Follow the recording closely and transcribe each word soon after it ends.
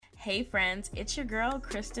Hey friends, it's your girl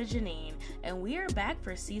Krista Janine, and we are back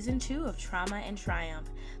for season 2 of Trauma and Triumph.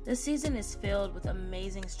 This season is filled with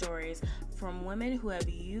amazing stories from women who have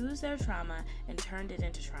used their trauma and turned it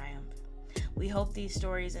into triumph. We hope these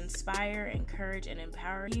stories inspire, encourage, and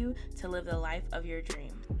empower you to live the life of your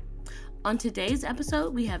dream. On today's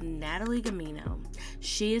episode, we have Natalie Gamino.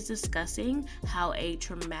 She is discussing how a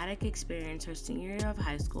traumatic experience her senior year of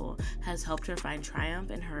high school has helped her find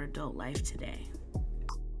triumph in her adult life today.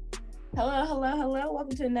 Hello.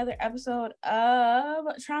 Welcome to another episode of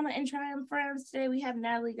Trauma and Triumph, friends. Today we have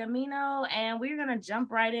Natalie Gamino, and we're going to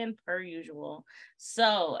jump right in per usual.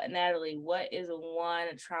 So, Natalie, what is one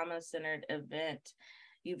trauma-centered event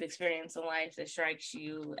you've experienced in life that strikes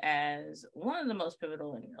you as one of the most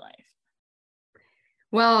pivotal in your life?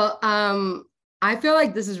 Well, I feel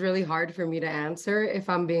like this is really hard for me to answer, if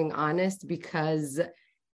I'm being honest, because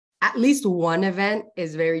at least one event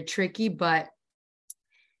is very tricky, but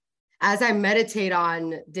as I meditate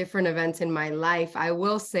on different events in my life, I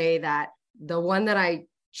will say that the one that I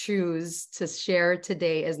choose to share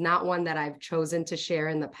today is not one that I've chosen to share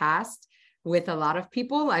in the past with a lot of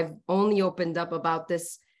people. I've only opened up about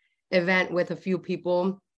this event with a few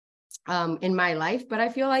people in my life, but I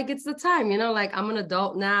feel like it's the time, like I'm an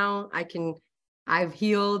adult now, I've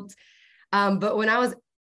healed. But when I was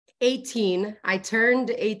 18, I turned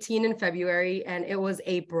 18 in February and it was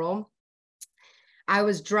April. I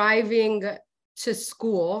was driving to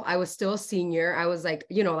school. I was still a senior. I was like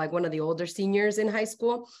one of the older seniors in high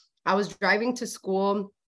school. I was driving to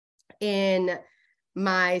school in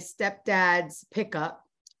my stepdad's pickup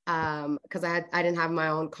because I didn't have my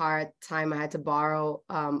own car at the time. I had to borrow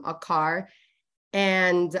a car.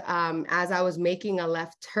 And as I was making a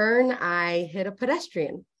left turn, I hit a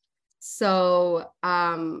pedestrian. So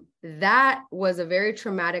that was a very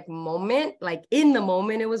traumatic moment. Like in the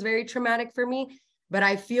moment, it was very traumatic for me. But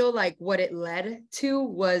I feel like what it led to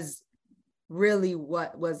was really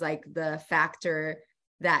what was like the factor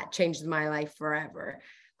that changed my life forever.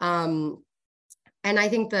 And I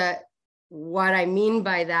think that what I mean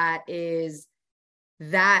by that is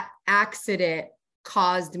that accident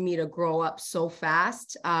caused me to grow up so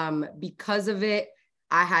fast. Because of it,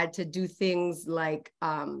 I had to do things like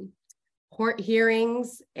court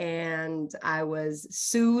hearings, and I was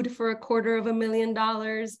sued for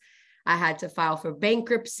 $250,000. I had to file for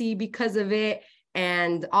bankruptcy because of it.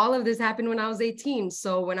 And all of this happened when I was 18.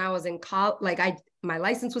 So when I was in college, my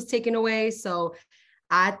license was taken away. So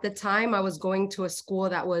at the time I was going to a school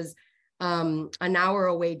that was an hour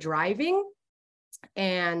away driving,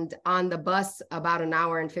 and on the bus about an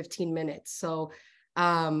hour and 15 minutes. So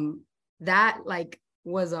that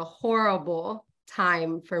was a horrible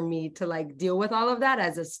time for me to deal with all of that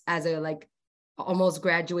as a almost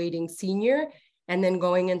graduating senior. And then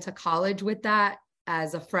going into college with that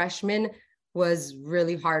as a freshman was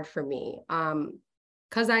really hard for me.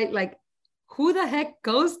 Cause who the heck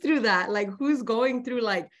goes through that? Who's going through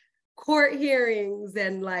court hearings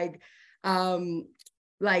and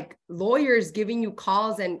lawyers giving you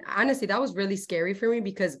calls? And honestly, that was really scary for me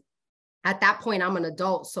because at that point I'm an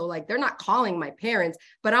adult. So they're not calling my parents,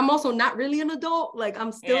 but I'm also not really an adult.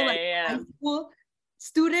 I'm still a high school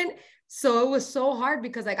student. So it was so hard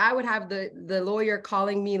because I would have the lawyer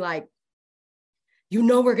calling me we're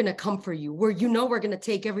going to come for you. We're going to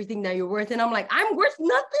take everything that you're worth. And I'm like, I'm worth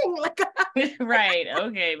nothing. Right.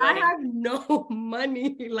 Okay. Buddy. I have no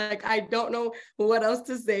money. I don't know what else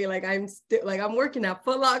to say. I'm still I'm working at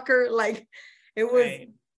Foot Locker. It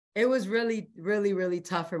was really, really, really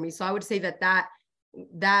tough for me. So I would say that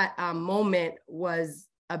moment was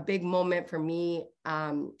a big moment for me,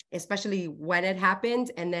 especially when it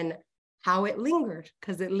happened and then how it lingered,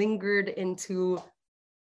 because it lingered into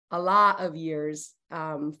a lot of years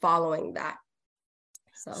following that.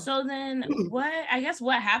 So then what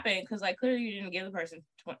happened? Because because you didn't give the person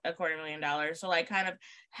 $250,000. So kind of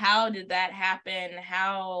how did that happen?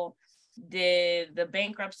 How did the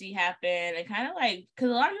bankruptcy happen? And kind of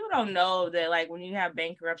because a lot of people don't know that when you have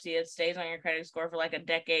bankruptcy, it stays on your credit score for a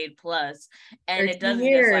decade plus, and it doesn't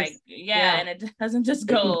just and it doesn't just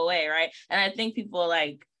go away, right? And I think people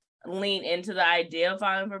lean into the idea of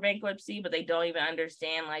filing for bankruptcy, but they don't even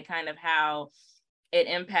understand kind of how it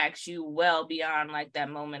impacts you well beyond that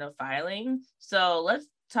moment of filing. So let's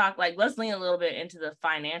talk let's lean a little bit into the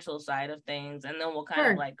financial side of things, and then we'll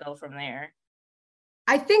kind of go from there.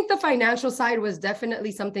 I think the financial side was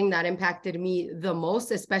definitely something that impacted me the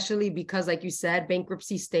most, especially because, like you said,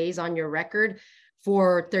 bankruptcy stays on your record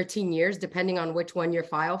for 13 years, depending on which one you're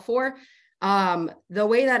filed for. The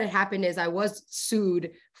way that it happened is I was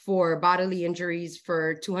sued for bodily injuries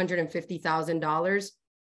for $250,000.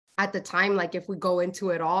 at the time, like if we go into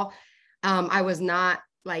it all, I was not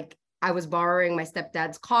like, I was borrowing my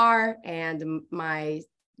stepdad's car, and my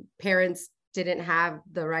parents didn't have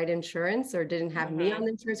the right insurance, or didn't have me on the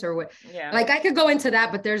insurance, or what. Yeah. Like I could go into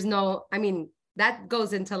that, but there's no, I mean, that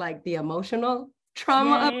goes into like the emotional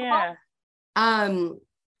trauma. Yeah.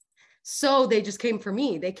 So they just came for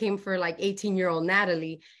me. They came for like 18-year-old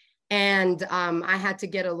Natalie. And I had to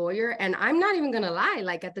get a lawyer. And I'm not even gonna lie,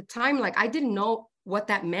 like at the time, like I didn't know what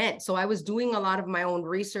that meant. So I was doing a lot of my own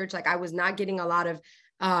research. Like I was not getting a lot of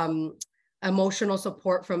emotional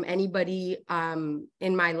support from anybody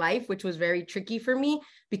in my life, which was very tricky for me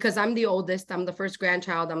because I'm the oldest, I'm the first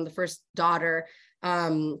grandchild, I'm the first daughter,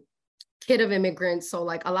 kid of immigrants. So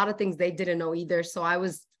like a lot of things they didn't know either. So I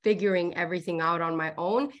was figuring everything out on my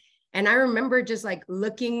own. And I remember just like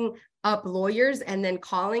looking up lawyers and then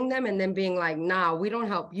calling them and then being like, nah, we don't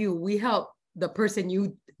help you. We help the person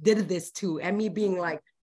you did this to. And me being like,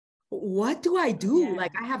 what do I do? Yeah.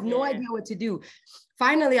 Like, I have no idea what to do.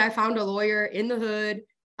 Finally, I found a lawyer in the hood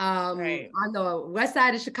on the west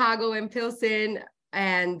side of Chicago in Pilsen.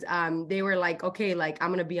 And they were like, okay, like, I'm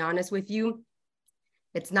going to be honest with you.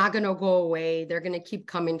 It's not going to go away. They're going to keep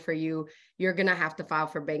coming for you. You're going to have to file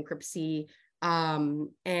for bankruptcy.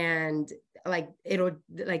 And like, it'll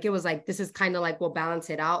like, it was like, this is kind of like, we'll balance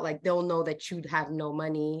it out. Like, they'll know that you'd have no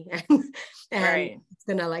money and it's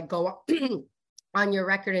going to like go on your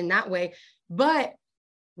record in that way. But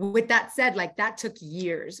with that said, like that took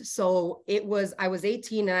years. So I was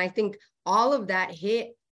 18 and I think all of that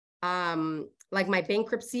hit, like my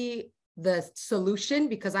bankruptcy, the solution,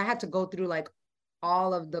 because I had to go through like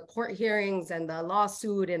all of the court hearings and the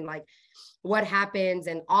lawsuit and like what happens.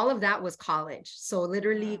 And all of that was college. So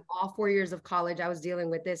literally all 4 years of college, I was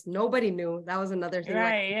dealing with this. Nobody knew. That was another thing.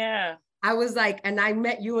 I was like, and I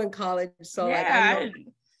met you in college. So I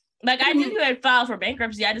knew you had filed for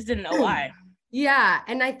bankruptcy. I just didn't know why. Yeah.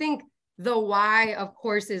 And I think the why, of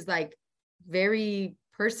course, is like very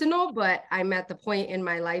personal, but I'm at the point in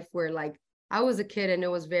my life where like I was a kid and it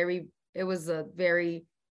was a very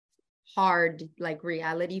hard like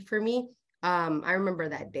reality for me. I remember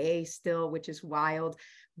that day still, which is wild.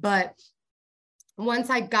 But once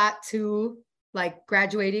I got to like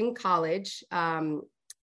graduating college,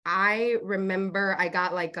 I remember I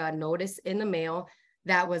got like a notice in the mail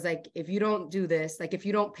that was like, if you don't do this, like if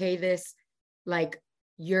you don't pay this, like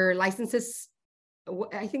your licenses,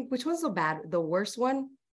 I think, which one's so bad? The worst one?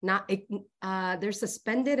 They're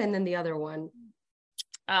suspended, and then the other one.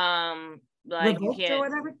 Like you can't, or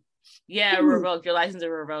whatever. Yeah, revoked. Your license is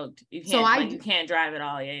revoked. You can't, you can't drive at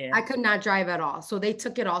all. Yeah. I could not drive at all. So they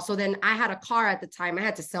took it all. So then I had a car at the time. I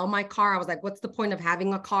had to sell my car. I was like, what's the point of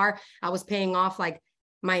having a car? I was paying off like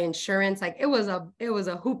my insurance. Like it was a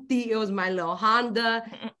hoopty. It was my little Honda,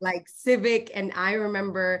 like Civic. And I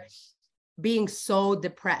remember being so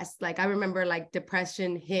depressed. Like I remember like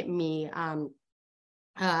depression hit me.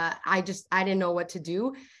 I didn't know what to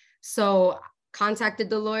do. So contacted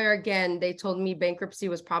the lawyer again. They told me bankruptcy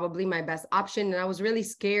was probably my best option. And I was really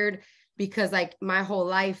scared because like my whole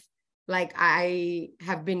life, like I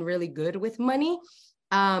have been really good with money.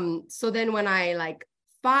 So then when I like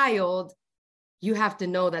filed, you have to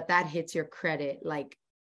know that hits your credit like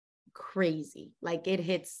crazy. Like it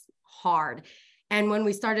hits hard. And when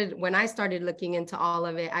I started looking into all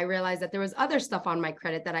of it, I realized that there was other stuff on my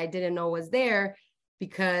credit that I didn't know was there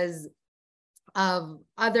because of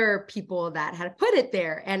other people that had put it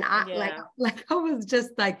there. And I I was just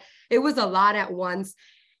like, it was a lot at once.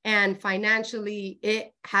 And financially,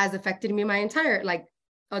 it has affected me my entire like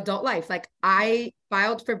adult life. Like I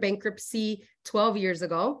filed for bankruptcy 12 years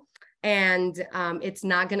ago. And it's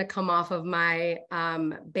not going to come off of my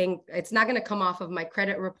it's not going to come off of my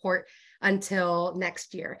credit report until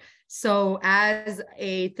next year. So as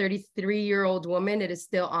a 33-year-old woman, it is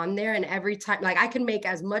still on there. And every time, like I can make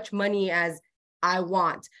as much money as I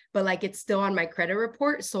want, but like it's still on my credit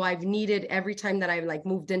report. So I've needed every time that I've like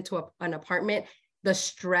moved into an apartment, the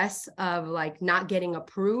stress of like not getting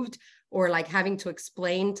approved or like having to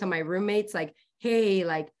explain to my roommates, like, hey,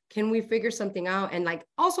 like, can we figure something out? And like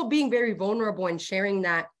also being very vulnerable and sharing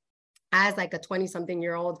that as like a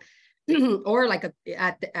 20-something-year-old or like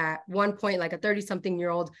at one point, like a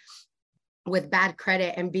 30-something-year-old with bad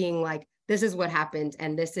credit and being like, this is what happened.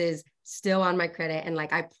 And this is still on my credit. And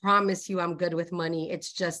like, I promise you I'm good with money.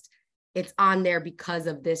 It's just, it's on there because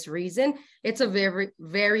of this reason. It's a very,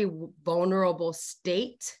 very vulnerable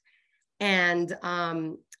state. And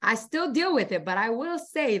I still deal with it, but I will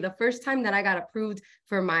say the first time that I got approved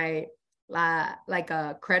for my like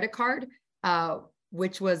a credit card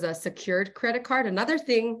which was a secured credit card. Another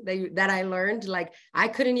thing that I learned, like I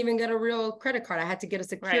couldn't even get a real credit card. I had to get a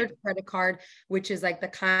secured credit card, which is like the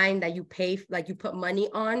kind that you pay, like you put money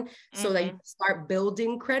on so that you start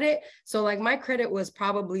building credit. So like my credit was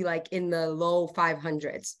probably like in the low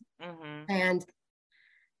 500s. And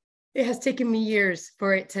it has taken me years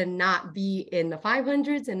for it to not be in the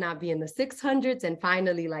 500s and not be in the 600s, and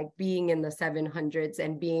finally like being in the 700s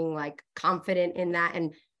and being like confident in that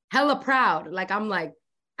and hella proud. Like I'm like,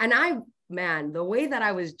 and man, the way that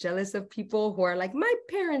I was jealous of people who are like, my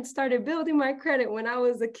parents started building my credit when I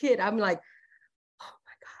was a kid. I'm like, oh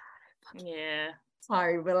my God. Yeah.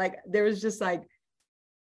 Sorry, but like, there was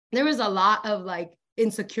a lot of like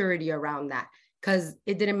insecurity around that. Because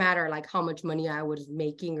it didn't matter like how much money I was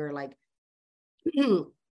making or like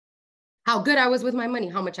how good I was with my money,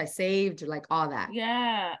 how much I saved, like all that.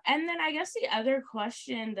 Yeah. And then I guess the other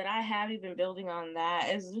question that I have even building on that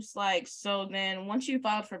is just like, so then once you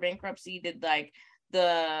filed for bankruptcy, did like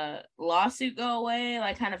the lawsuit go away?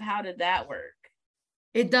 Like kind of how did that work?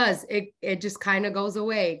 It does. It just kind of goes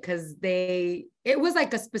away because it was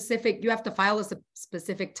like a specific, you have to file a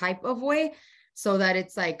specific type of way so that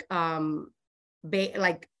it's like,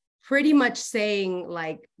 like pretty much saying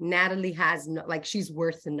like Natalie has like she's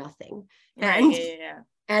worth nothing. And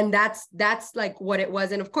and that's like what it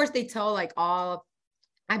was. And of course they tell like I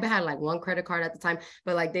had like one credit card at the time,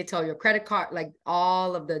 but like they tell your credit card, like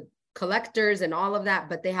all of the collectors and all of that,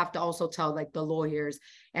 but they have to also tell like the lawyers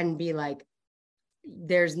and be like,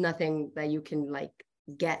 there's nothing that you can like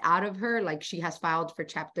get out of her. Like she has filed for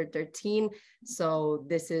Chapter 13. So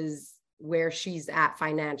this is where she's at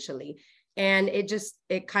financially. And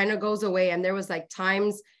it kind of goes away. And there was like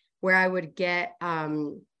times where I would get,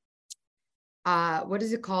 what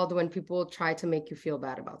is it called when people try to make you feel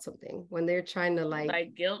bad about something? When they're trying to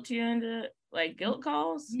like guilt you into like guilt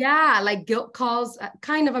calls? Yeah, like guilt calls,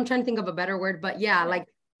 kind of, I'm trying to think of a better word, but yeah, like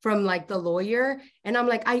from like the lawyer. And I'm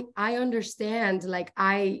like, I understand, like,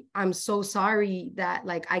 I'm so sorry that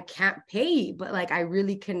like I can't pay, but like I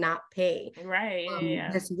really cannot pay. Right.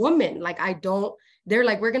 This woman, like they're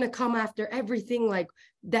like, we're gonna come after everything like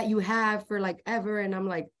that you have for like ever. And I'm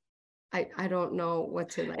like, I don't know what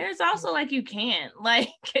to like. And it's also like you can't like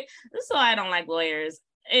this is why I don't like lawyers.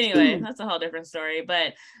 Anyway, that's a whole different story.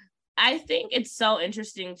 But I think it's so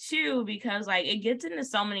interesting too, because like it gets into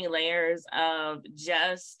so many layers of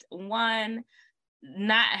just one,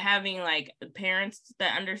 not having like parents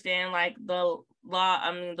that understand like the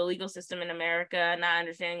law, the legal system in America, not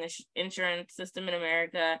understanding the insurance system in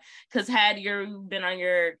America, because had you been on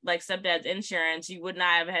your like stepdad's insurance, you would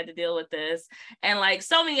not have had to deal with this, and like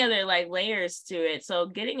so many other like layers to it. So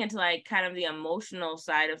getting into like kind of the emotional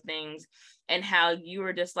side of things and how you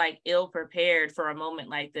were just like ill prepared for a moment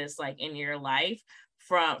like this, like in your life,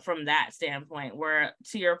 from that standpoint, where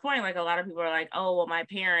to your point, like a lot of people are like, oh well, my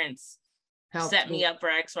parents set me up for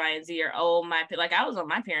X, Y, and Z, or oh like I was on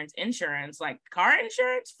my parents' insurance, like car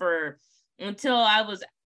insurance, for until I was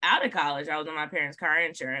out of college. I was on my parents' car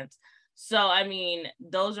insurance. So I mean,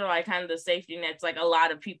 those are like kind of the safety nets like a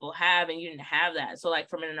lot of people have, and you didn't have that. So like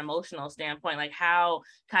from an emotional standpoint, like how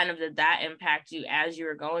kind of did that impact you as you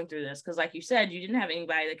were going through this? Because like you said, you didn't have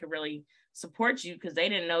anybody that could really support you because they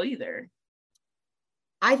didn't know either.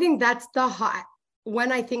 I think that's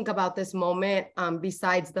when I think about this moment,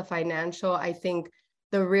 besides the financial, I think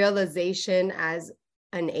the realization as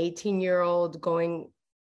an 18-year-old going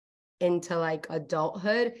into like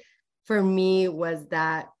adulthood for me was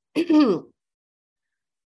that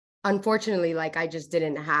unfortunately, like I just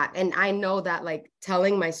didn't have, and I know that like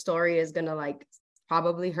telling my story is gonna like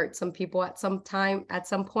probably hurt some people at some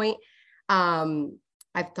point.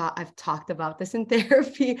 I've talked about this in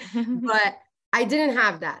therapy, but I didn't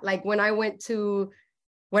have that. Like when I went to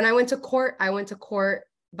court, I went to court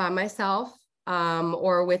by myself,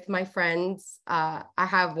 or with my friends. I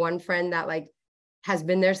have one friend that like has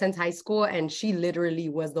been there since high school, and she literally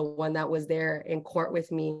was the one that was there in court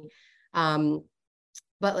with me. But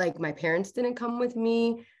like my parents didn't come with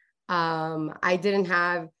me. I didn't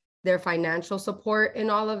have their financial support in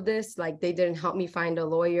all of this. Like they didn't help me find a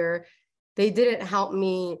lawyer. They didn't help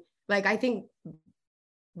me. Like, I think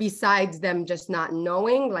besides them just not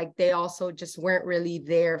knowing, like they also just weren't really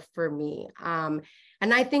there for me. And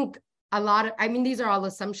I think these are all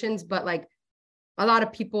assumptions, but like a lot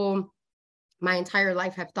of people my entire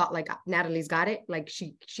life have thought like Natalie's got it. Like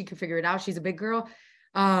she could figure it out. She's a big girl.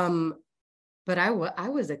 But I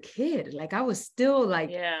was a kid. Like I was still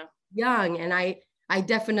like young, and I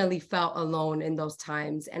definitely felt alone in those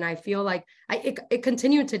times. And I feel like it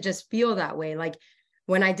continued to just feel that way. Like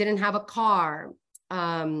when I didn't have a car,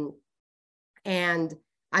 and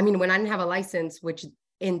I mean, when I didn't have a license, which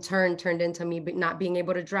in turn turned into me not being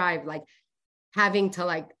able to drive, like having to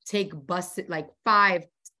like take buses, like 5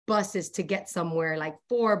 buses to get somewhere, like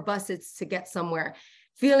 4 buses to get somewhere,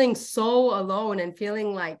 feeling so alone and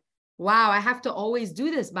feeling like, wow, I have to always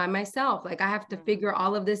do this by myself. Like I have to figure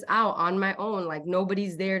all of this out on my own. Like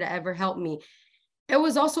nobody's there to ever help me. It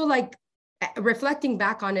was also like, reflecting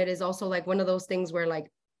back on it is also like one of those things where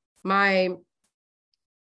like my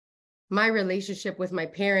relationship with my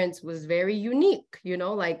parents was very unique, you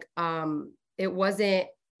know, like it wasn't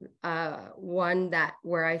one that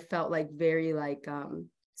where I felt like very like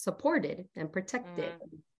supported and protected.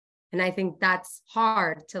 And I think that's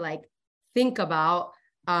hard to like think about.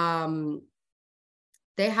 They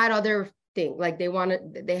had other things, like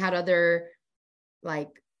they had other like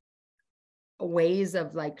ways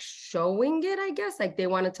of like showing it, I guess, like they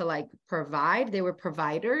wanted to like provide, they were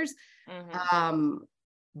providers.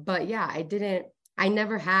 But yeah, I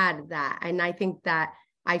never had that. And I think that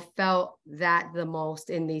I felt that the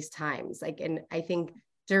most in these times, like, and I think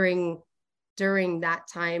during that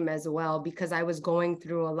time as well, because I was going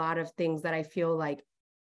through a lot of things that I feel like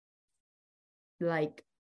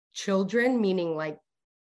children, meaning like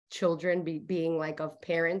children being like of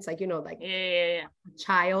parents, like, you know, like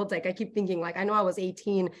child, like I keep thinking like, I know I was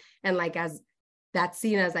 18 and like as that's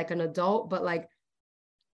seen as like an adult, but like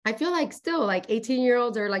I feel like still like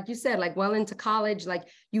 18-year-olds or like you said, like well into college, like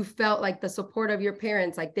you felt like the support of your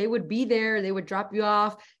parents, like they would be there, they would drop you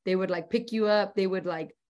off, they would like pick you up, they would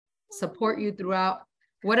like support you throughout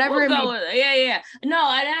whatever. We'll go with it. Yeah. No,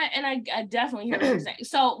 I definitely hear what you're saying.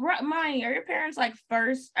 So, Maya, are your parents like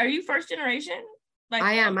are you first generation? Like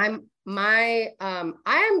I am. I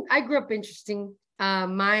grew up interesting.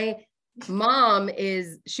 My mom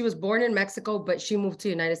she was born in Mexico, but she moved to the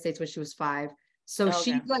United States when she was 5. So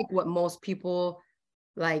she's like what most people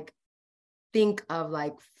like think of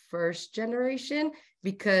like first generation,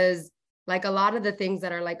 because like a lot of the things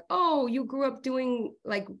that are like, oh, you grew up doing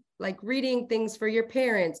like reading things for your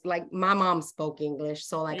parents. Like my mom spoke English.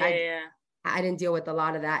 So like I didn't deal with a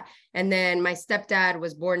lot of that. And then my stepdad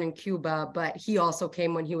was born in Cuba, but he also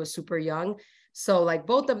came when he was super young. So like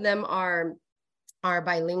both of them are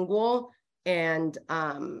bilingual, and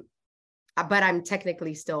but I'm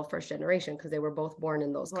technically still first generation because they were both born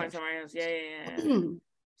in those countries. Yeah.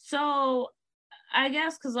 So I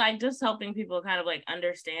guess because like just helping people kind of like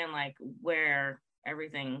understand like where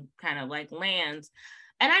everything kind of like lands.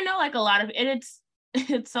 And I know like a lot of it,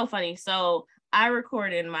 it's so funny. So I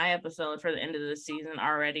recorded my episode for the end of the season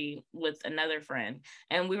already with another friend,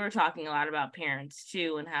 and we were talking a lot about parents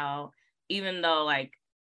too, and how even though like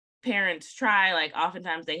parents try, like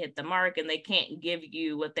oftentimes they hit the mark and they can't give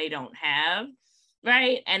you what they don't have,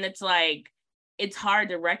 right? And it's like it's hard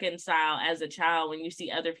to reconcile as a child when you see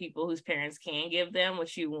other people whose parents can give them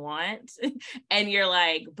what you want and you're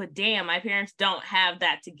like, but damn, my parents don't have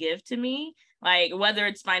that to give to me. Like whether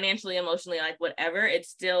it's financially, emotionally, like whatever, it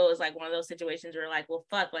still is like one of those situations where like, well,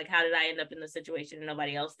 fuck, like how did I end up in the situation and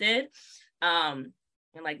nobody else did?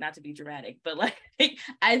 And like not to be dramatic, but like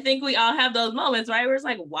I think we all have those moments, right? Where it's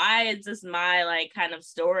like, why is this my like kind of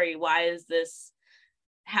story? Why is this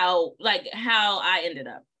how I ended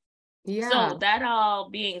up? Yeah. So that all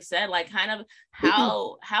being said, like kind of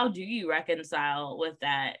how do you reconcile with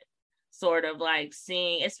that sort of like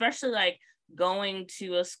seeing, especially like going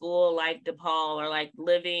to a school like DePaul or like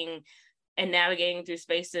living and navigating through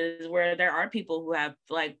spaces where there are people who have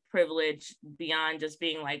like privilege beyond just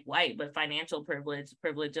being like white, but financial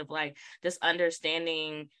privilege of like just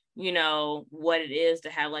understanding, you know, what it is to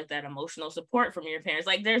have like that emotional support from your parents.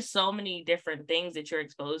 Like there's so many different things that you're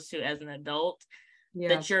exposed to as an adult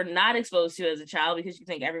that you're not exposed to as a child because you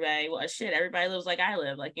think everybody lives like I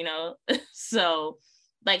live, like, you know. So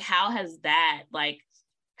like how has that like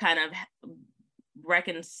kind of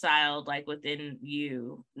reconciled like within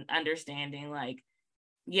you, understanding like,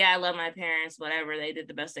 yeah, I love my parents, whatever, they did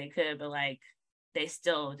the best they could, but like they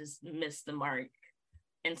still just missed the mark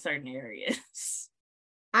in certain areas?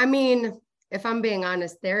 I mean, if I'm being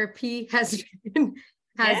honest, therapy has been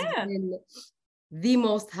the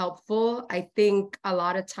most helpful. I think a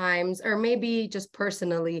lot of times, or maybe just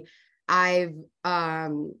personally, I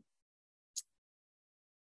kind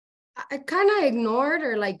of ignored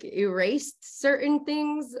or like erased certain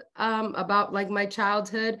things about like my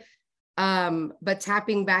childhood. But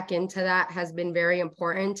tapping back into that has been very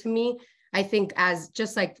important to me. I think as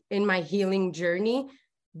just like in my healing journey,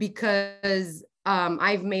 because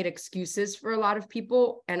I've made excuses for a lot of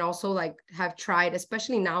people, and also like have tried,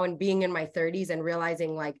 especially now and being in my 30s and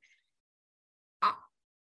realizing like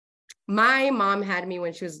my mom had me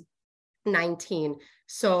when she was 19.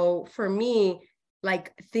 So for me,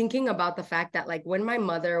 like thinking about the fact that like when my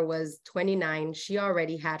mother was 29, she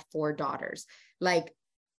already had 4 daughters. Like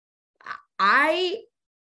I,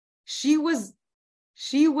 she was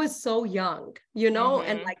so young, you know?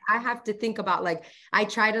 And like, I have to think about like, I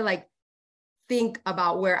try to like think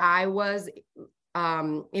about where I was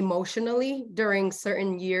emotionally during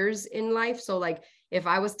certain years in life. So like, if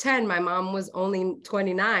I was 10, my mom was only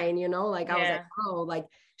 29, you know, like I was like, oh, like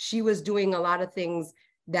she was doing a lot of things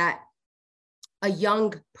that a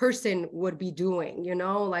young person would be doing, you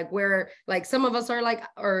know, like where like some of us are like,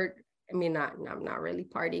 or I mean, I'm not really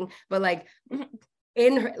partying, but like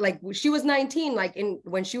in her, like she was 19, like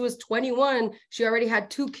when she was 21, she already had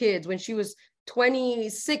 2 kids. When she was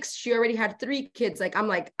 26, she already had 3 kids. Like, I'm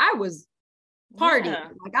like, I was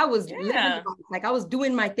partying, like I was living, like I was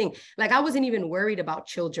doing my thing. Like I wasn't even worried about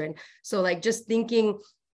children. So like just thinking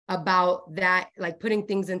about that, like putting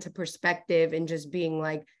things into perspective and just being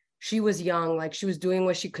like, she was young, like she was doing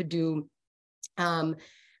what she could do. My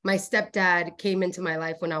stepdad came into my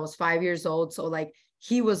life when I was 5 years old. So like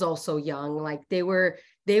he was also young. Like they were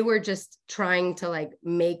just trying to like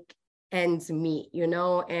make ends meet, you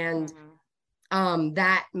know? And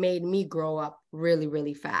that made me grow up really,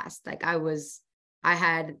 really fast. Like I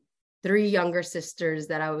had 3 younger sisters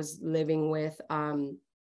that I was living with. And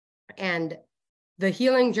the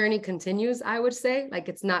healing journey continues, I would say. Like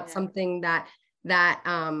it's not something that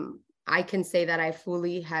I can say that I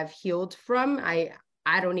fully have healed from.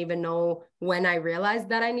 I don't even know when I realized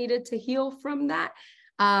that I needed to heal from that.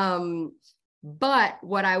 But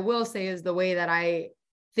what I will say is the way that I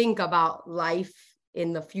think about life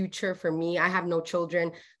in the future for me, I have no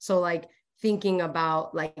children. So like thinking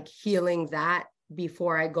about like healing that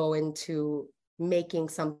before I go into making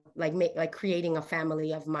some like creating a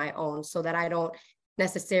family of my own, so that I don't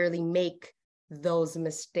necessarily make those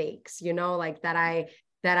mistakes, you know, like that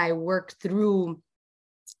I work through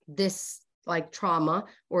this like trauma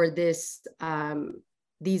or this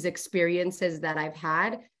these experiences that I've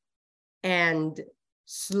had, and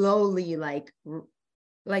slowly like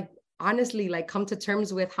honestly like come to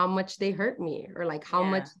terms with how much they hurt me, or like how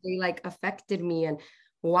much they like affected me, and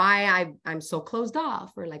why I'm so closed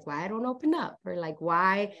off, or like why I don't open up, or like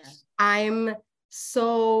why I'm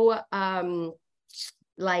so go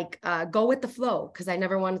with the flow, because I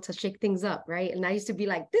never wanted to shake things up, right? And I used to be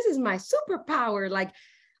like, this is my superpower, like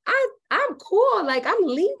I'm cool, like I'm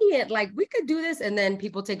lenient, like we could do this, and then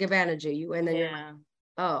people take advantage of you, and then you're like,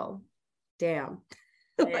 oh damn.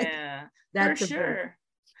 Like, that's for sure.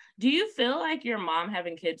 Do you feel like your mom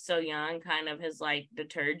having kids so young kind of has like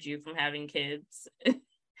deterred you from having kids?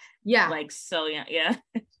 Yeah. Like so young. Yeah.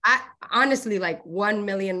 I honestly, like 1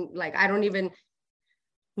 million, like I don't even,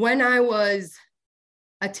 when I was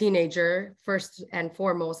a teenager, first and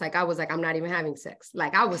foremost, like I was like, I'm not even having sex.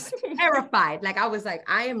 Like I was terrified. Like I was like,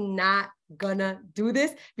 I am not gonna do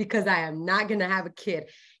this because I am not gonna have a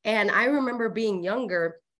kid. And I remember being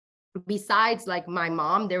younger, besides like my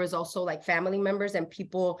mom, there was also like family members and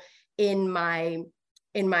people in my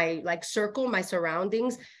like circle, my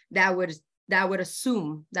surroundings, that would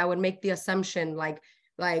assume, that would make the assumption like,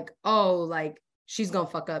 oh, like she's gonna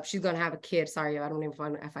fuck up, she's gonna have a kid. Sorry, I don't even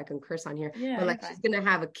know if I can curse on here, but like she's gonna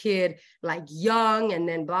have a kid like young, and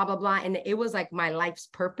then blah blah blah. And it was like my life's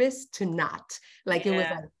purpose to not, like it was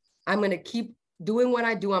like, I'm gonna keep doing what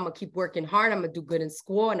I do. I'm gonna keep working hard. I'm gonna do good in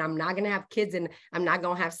school, and I'm not gonna have kids, and I'm not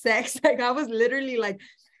gonna have sex. Like I was literally like,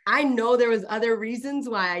 I know there was other reasons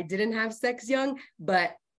why I didn't have sex young,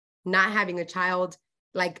 but not having a child,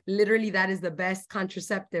 like literally that is the best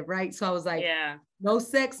contraceptive, right? So I was like, no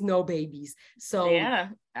sex, no babies. So I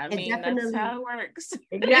mean, that's how it works.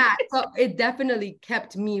 So it definitely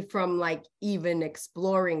kept me from like even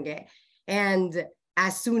exploring it. And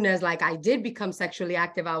as soon as like I did become sexually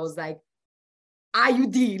active, I was like,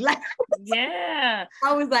 IUD, like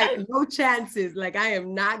I was like, no chances, like I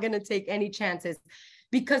am not gonna take any chances,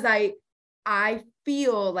 because I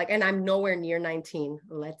feel like, and I'm nowhere near 19,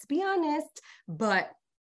 let's be honest, but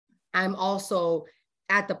I'm also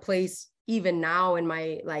at the place even now in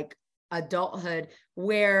my like adulthood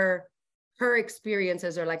where her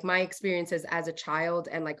experiences, or like my experiences as a child,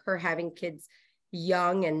 and like her having kids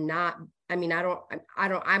young and not, I mean,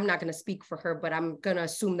 I'm not going to speak for her, but I'm going to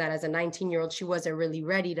assume that as a 19-year-old, she wasn't really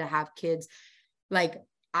ready to have kids. Like,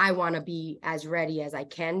 I want to be as ready as I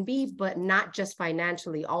can be, but not just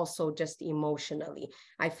financially, also just emotionally.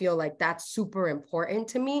 I feel like that's super important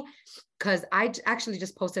to me, because I actually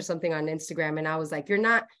just posted something on Instagram, and I was like,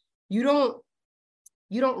 you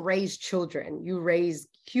don't raise children, you raise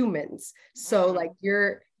humans. So like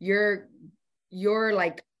you're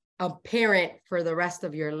like a parent for the rest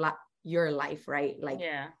of your life, your life, right? Like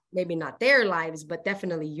yeah, maybe not their lives, but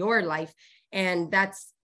definitely your life. And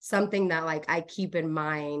that's something that like I keep in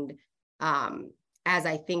mind as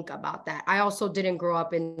I think about that. I also didn't grow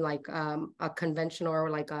up in like a conventional or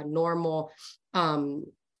like a normal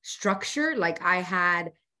structure. Like I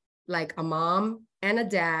had like a mom and a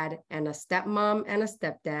dad and a stepmom and a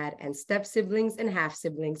stepdad and step siblings and half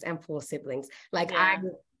siblings and full siblings. Like yeah,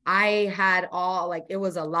 I had all, like it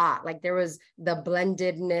was a lot. Like there was, the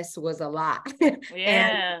blendedness was a lot. and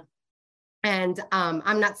yeah.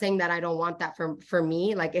 I'm not saying that I don't want that for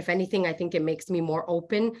me. Like if anything, I think it makes me more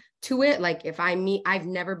open to it. Like if I meet, I've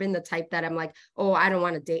never been the type that I'm like, oh, I don't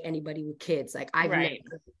want to date anybody with kids. Like I've never Right.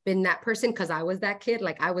 been that person, because I was that kid.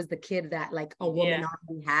 Like I was the kid that like a woman Yeah.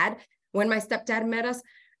 already had when my stepdad met us.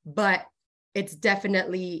 But it's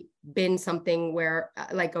definitely been something where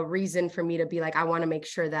like a reason for me to be like, I want to make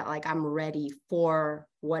sure that like I'm ready for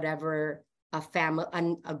whatever a family,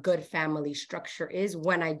 a good family structure is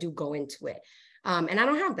when I do go into it. And I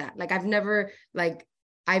don't have that. Like I've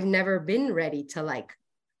never been ready to like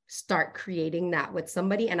start creating that with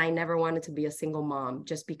somebody. And I never wanted to be a single mom,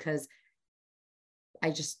 just because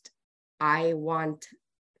I want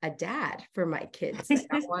a dad for my kids.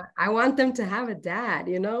 Like I want them to have a dad,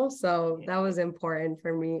 you know? So that was important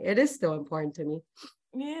for me. It is still important to me.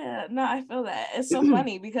 Yeah, no, I feel that. It's so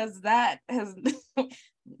funny because that has,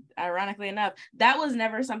 ironically enough, that was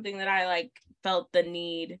never something that I like felt the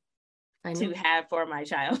need to have for my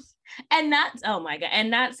child. And not, oh my God, and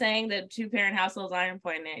not saying that 2-parent households are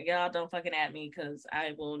important. Y'all don't fucking at me because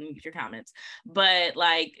I will mute your comments. But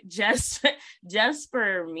like just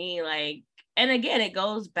for me, like, and again, it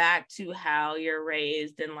goes back to how you're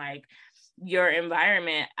raised and like your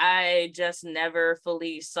environment. I just never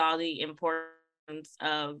fully saw the importance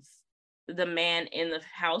of the man in the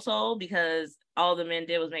household because all the men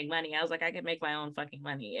did was make money. I was like, I can make my own fucking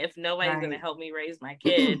money. If nobody's going to help me raise my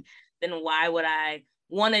kid, then why would I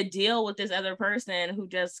want to deal with this other person who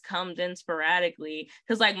just comes in sporadically?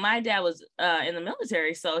 Because like my dad was in the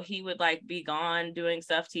military, so he would like be gone doing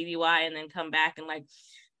stuff TDY and then come back, and like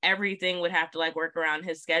everything would have to like work around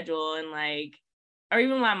his schedule. And like, or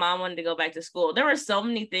even my mom wanted to go back to school, there were so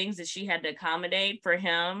many things that she had to accommodate for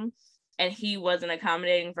him and he wasn't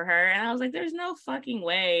accommodating for her. And I was like, there's no fucking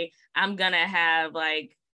way I'm gonna have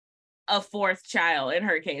like a 4th child in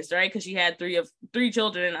her case, right? Because she had 3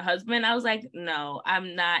 children and a husband. I was like, no,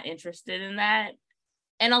 I'm not interested in that.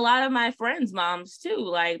 And a lot of my friends' moms too,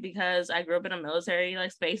 like, because I grew up in a military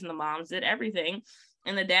like space and the moms did everything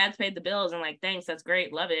and the dads paid the bills, and like, thanks, that's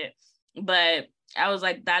great, love it. But I was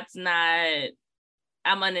like, that's not,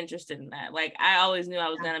 I'm uninterested in that. Like I always knew I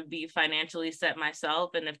was gonna be financially set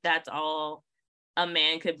myself, and if that's all a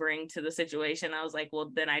man could bring to the situation, I was like, well,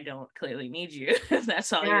 then I don't clearly need you if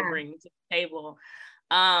that's all you're bringing to the table.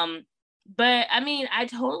 But I mean, I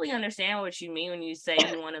totally understand what you mean when you say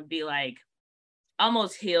you want to be like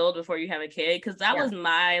almost healed before you have a kid, because that was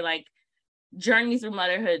my like journey through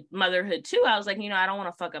motherhood too. I was like, I don't want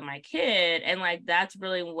to fuck up my kid. And like that's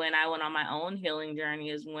really when I went on my own healing journey,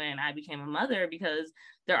 is when I became a mother, because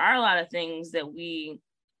there are a lot of things that we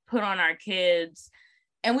put on our kids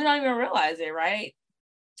and we don't even realize it, right?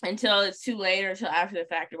 Until it's too late or until after the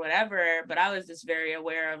fact or whatever. But I was just very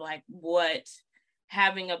aware of like what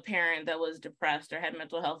having a parent that was depressed or had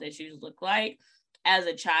mental health issues looked like as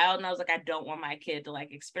a child. And I was like, I don't want my kid to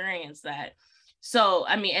like experience that. So,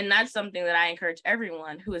 I mean, and that's something that I encourage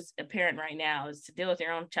everyone who is a parent right now, is to deal with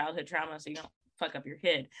your own childhood trauma so you don't fuck up your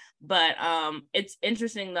kid. But it's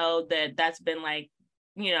interesting though that that's been like,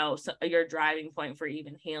 your driving point for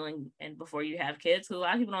even healing and before you have kids. Because a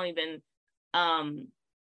lot of people don't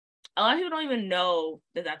even know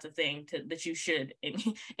that that's a thing that you should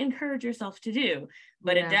encourage yourself to do.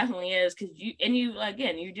 But it definitely is, because you do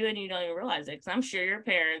it and you don't even realize it. Because I'm sure your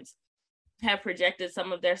parents have projected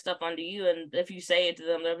some of their stuff onto you, and if you say it to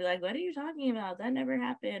them, they'll be like, what are you talking about? That never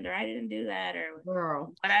happened, or I didn't do that, or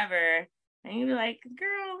whatever. And you'll be like,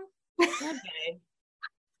 girl, okay.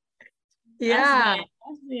 I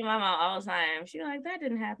see my mom all the time. She's like, that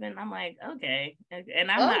didn't happen. I'm like, okay. And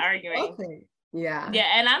I'm not arguing. Okay. Yeah,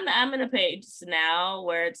 and I'm in a page now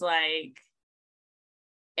where it's like,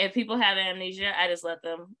 if people have amnesia, I just let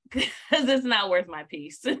them, because it's not worth my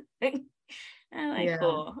peace. I'm like,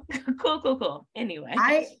 cool. Anyway,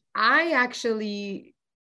 I actually,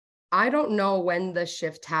 I don't know when the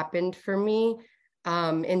shift happened for me,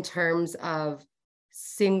 in terms of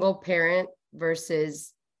single parent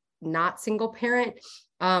versus not single parent,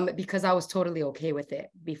 because I was totally okay with it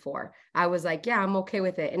before. I was like, yeah, I'm okay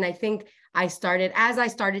with it. And I think as I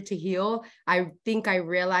started to heal, I think I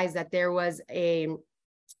realized that there was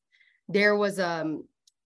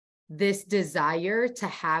this desire to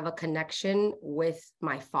have a connection with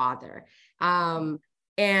my father.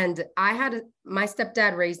 And my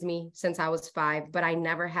stepdad raised me since I was 5, but I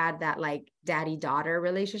never had that like daddy-daughter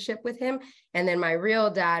relationship with him. And then my real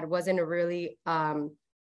dad wasn't a really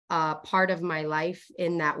part of my life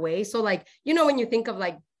in that way. So like, you know, when you think of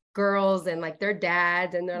like girls and like their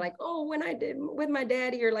dads and they're like, oh, when I did with my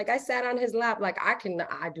daddy, or like I sat on his lap, like I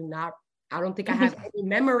don't think I have any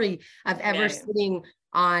memory of ever sitting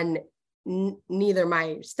on neither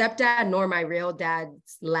my stepdad nor my real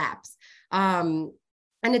dad's laps.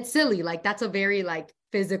 And it's silly, like that's a very like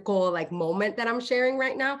physical like moment that I'm sharing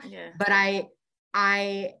right now. Yeah. But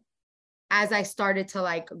I as I started to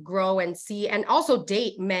like grow and see and also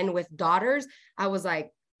date men with daughters, I was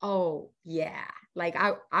like, oh yeah, like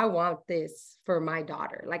I want this for my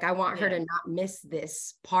daughter. Like I want her to not miss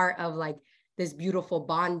this part of like this beautiful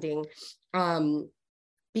bonding.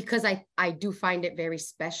 Because I do find it very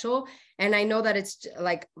special. And I know that it's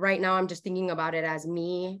like right now I'm just thinking about it as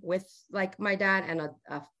me with like my dad and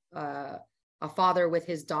a father with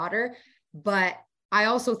his daughter. But I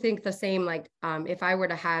also think the same, like if I were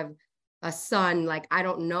to have a son, like I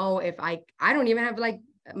don't know if I don't even have like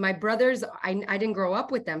my brothers, I didn't grow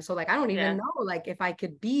up with them. So like I don't even know like if I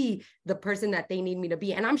could be the person that they need me to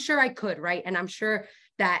be. And I'm sure I could, right? And I'm sure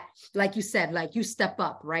that, like you said, like you step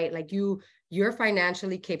up, right? Like you're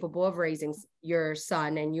financially capable of raising your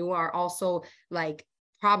son, and you are also like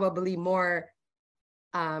probably more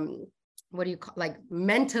like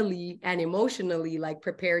mentally and emotionally like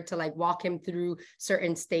prepared to like walk him through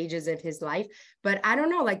certain stages of his life. But I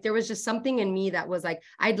don't know, like there was just something in me that was like,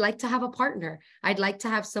 I'd like to have a partner. I'd like to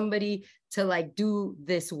have somebody to like do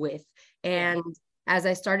this with. And as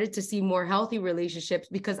I started to see more healthy relationships,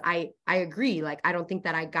 because I agree, like I don't think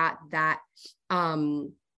that I got that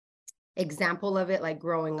example of it like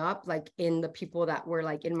growing up, like in the people that were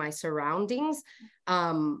like in my surroundings,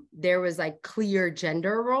 there was like clear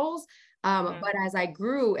gender roles. But as I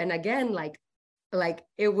grew, and again, like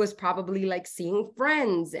it was probably like seeing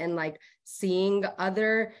friends and like seeing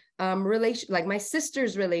other like my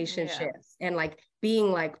sister's relationships, and like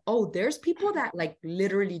being like, oh, there's people that like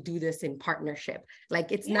literally do this in partnership.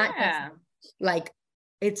 Like it's not just like,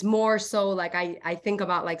 it's more so like I think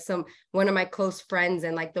about like one of my close friends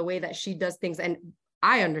and like the way that she does things. And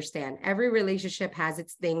I understand every relationship has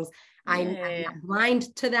its things. I'm not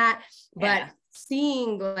blind to that, but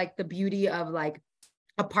seeing like the beauty of like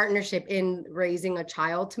a partnership in raising a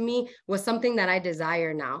child to me was something that I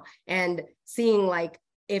desire now. And seeing like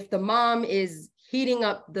if the mom is heating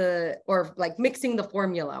up or like mixing the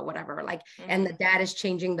formula, whatever, like, and the dad is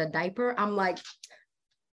changing the diaper, I'm like,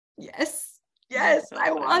 yes, so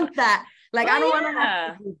I want that. Like, I don't want to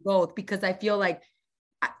have to do both, because I feel like,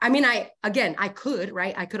 I mean, I could,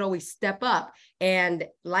 right? I could always step up, and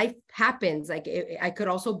life happens. Like I could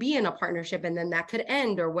also be in a partnership and then that could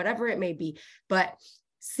end or whatever it may be. But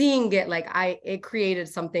seeing it, like it created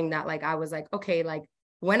something that like, I was like, okay, like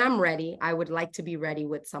when I'm ready, I would like to be ready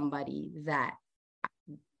with somebody that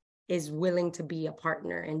is willing to be a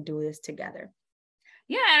partner and do this together.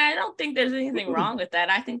 Yeah, and I don't think there's anything wrong with that.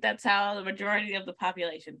 I think that's how the majority of the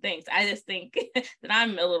population thinks. I just think that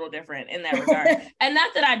I'm a little different in that regard. And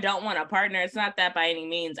not that I don't want a partner. It's not that by any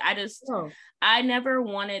means. I never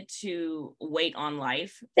wanted to wait on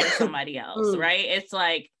life for somebody else, right? It's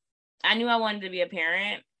like, I knew I wanted to be a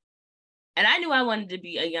parent, and I knew I wanted to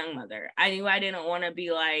be a young mother. I knew I didn't want to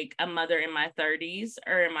be like a mother in my 30s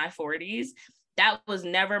or in my 40s. That was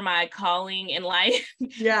never my calling in life.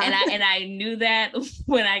 Yeah. and I knew that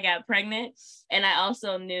when I got pregnant. And I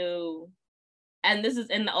also knew, and this is,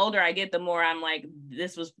 and the older I get, the more I'm like,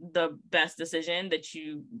 this was the best decision that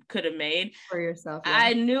you could have made for yourself. Yeah.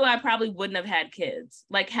 I knew I probably wouldn't have had kids.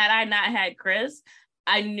 Like, had I not had Chris,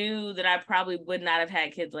 I knew that I probably would not have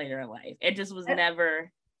had kids later in life. It just was never.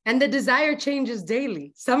 And the desire changes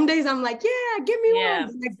daily. Some days I'm like, yeah, give me one.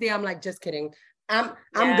 The next day I'm like, just kidding. I'm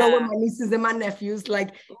going with my nieces and my nephews.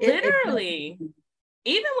 Like literally,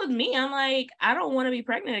 even with me, I'm like, I don't want to be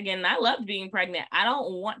pregnant again. I loved being pregnant. I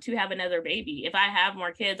don't want to have another baby. If I have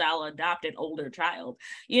more kids, I'll adopt an older child.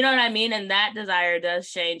 You know what I mean? And that desire does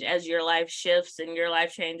change as your life shifts and your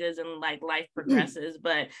life changes and like life progresses.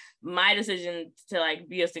 But my decision to like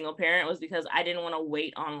be a single parent was because I didn't want to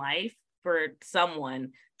wait on life for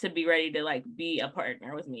someone to be ready to like be a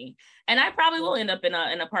partner with me. And I probably will end up in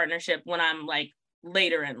a partnership when I'm like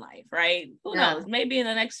later in life, right? Who knows? Maybe in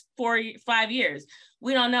the next 4-5 years.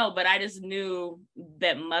 We don't know, but I just knew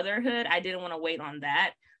that motherhood, I didn't want to wait on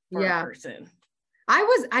that for a person.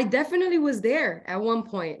 I definitely was there at one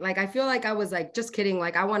point. Like, I feel like I was like, just kidding.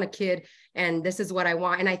 Like, I want a kid and this is what I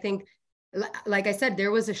want. And I think like I said,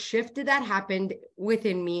 there was a shift that happened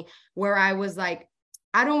within me where I was like,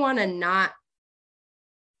 I don't want to not,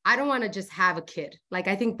 I don't want to just have a kid. Like,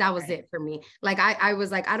 I think that was it for me. Like, I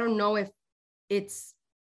was like, I don't know if it's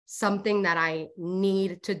something that I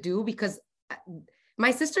need to do, because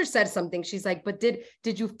my sister said something. She's like, but did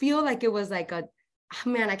you feel like it was like a, oh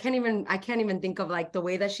man, I can't even think of like the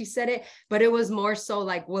way that she said it, but it was more so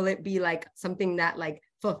like, will it be like something that like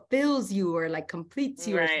fulfills you or like completes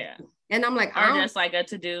you? Right. And I'm like, or just like a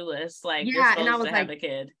to-do list, like yeah, you're supposed and I was to like, have a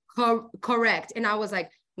kid. Correct. And I was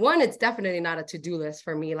like, one, it's definitely not a to-do list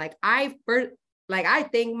for me. Like I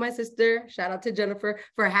thank my sister, shout out to Jennifer,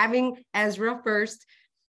 for having Ezra first,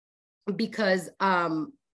 because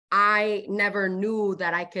I never knew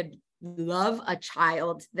that I could love a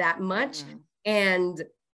child that much. And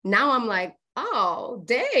now I'm like, oh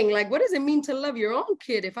dang, like what does it mean to love your own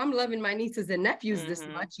kid if I'm loving my nieces and nephews this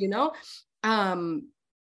much, you know?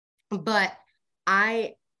 But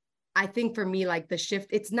I think for me, like the shift,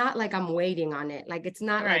 it's not like I'm waiting on it. Like, it's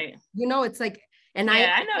not like, you know, it's like, and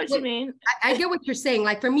yeah, I know what you mean. I get what you're saying.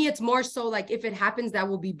 Like, for me, it's more so like, if it happens, that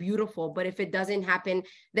will be beautiful. But if it doesn't happen,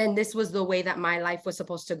 then this was the way that my life was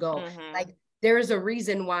supposed to go. Like, there is a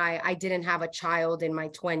reason why I didn't have a child in my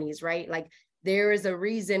 20s, right? Like, there is a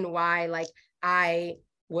reason why, like, I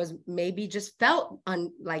was maybe just felt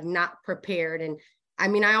like not prepared. And I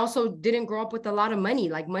mean, I also didn't grow up with a lot of money.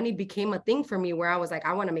 Like, money became a thing for me where I was like,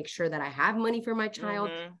 I want to make sure that I have money for my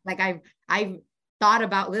child. Like, I've thought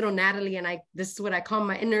about little Natalie, and this is what I call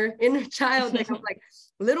my inner child. Like, I'm like,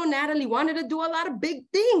 little Natalie wanted to do a lot of big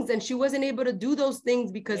things, and she wasn't able to do those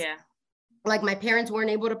things because like my parents weren't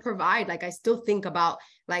able to provide. Like, I still think about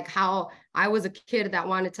like how I was a kid that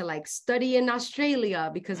wanted to like study in Australia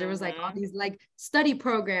because there was like all these like study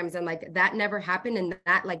programs, and like that never happened. And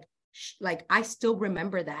that like I still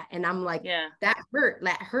remember that, and I'm like, that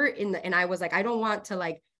hurt and I was like, I don't want to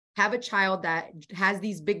like have a child that has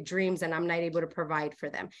these big dreams and I'm not able to provide for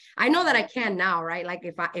them. I know that I can now, right? Like,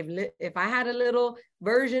 if I had a little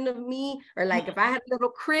version of me, or like if I had a little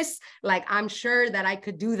Chris, like I'm sure that I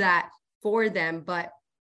could do that for them. But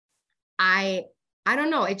I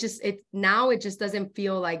don't know, now it just doesn't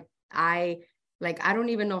feel like I don't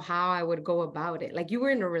even know how I would go about it. Like, you were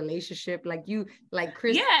in a relationship, like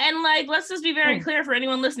Chris. Yeah, and like, let's just be very clear for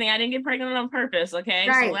anyone listening. I didn't get pregnant on purpose, okay?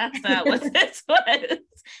 Right. So that's not what this was.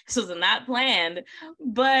 This was not planned.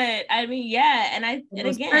 But I mean, yeah, and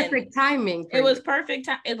again, perfect timing. It was perfect.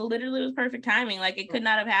 It literally was perfect timing. Like, it could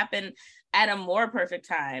not have happened at a more perfect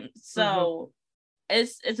time. So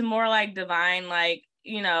it's more like divine, like,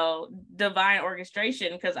 you know, divine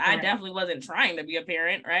orchestration, because I definitely wasn't trying to be a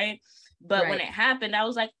parent, right? But when it happened, I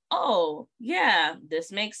was like, oh, yeah,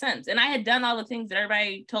 this makes sense. And I had done all the things that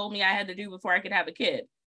everybody told me I had to do before I could have a kid.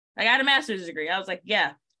 Like, I had a master's degree. I was like,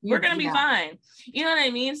 yeah, we're going to be fine. You know what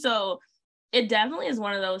I mean? So it definitely is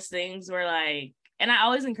one of those things where, like, and I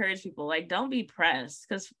always encourage people, like, don't be pressed,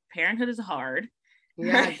 because parenthood is hard.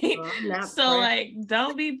 Yeah. Right? So, like,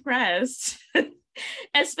 don't be pressed.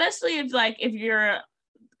 Especially if you're,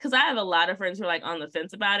 because I have a lot of friends who are like on the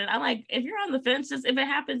fence about it. I'm like, if you're on the fence, just if it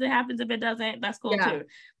happens, it happens. If it doesn't, that's cool too.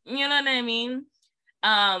 You know what I mean?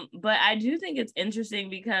 But I do think it's interesting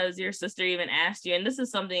because your sister even asked you, and this is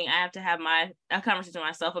something I have to have a conversation with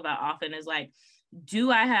myself about often, is like, do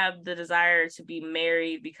I have the desire to be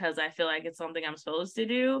married because I feel like it's something I'm supposed to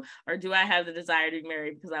do? Or do I have the desire to be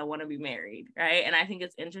married because I want to be married? Right. And I think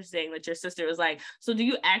it's interesting that your sister was like, so do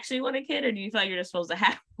you actually want a kid, or do you feel like you're just supposed to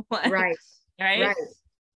have one? Right.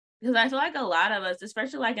 Because I feel like a lot of us,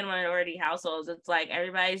 especially like in minority households, it's like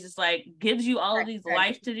everybody's just like gives you all of these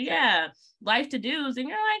life to do's, and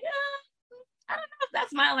you're like, I don't know if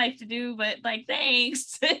that's my life to do, but like,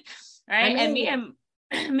 thanks. Right. And me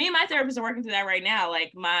and my therapist are working through that right now.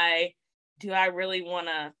 Like, do I really want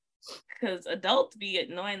to, because adults be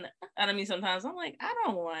annoying. I mean, sometimes I'm like, I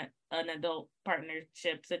don't want an adult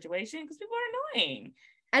partnership situation because people are annoying.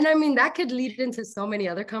 And I mean, that could lead into so many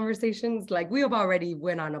other conversations. Like, we have already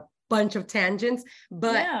went on a bunch of tangents,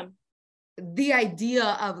 but the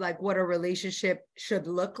idea of like what a relationship should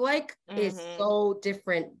look like is so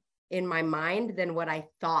different in my mind than what I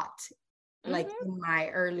thought, like in my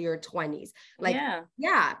earlier 20s. Like,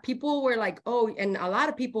 people were like, oh, and a lot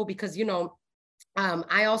of people, because, you know,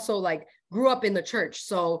 I also like grew up in the church.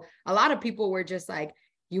 So a lot of people were just like,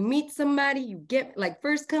 you meet somebody, you get like,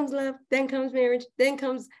 first comes love, then comes marriage, then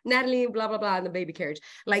comes Natalie, blah, blah, blah, and the baby carriage.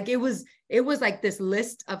 Like, it was like this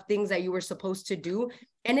list of things that you were supposed to do.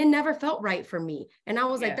 And it never felt right for me. And I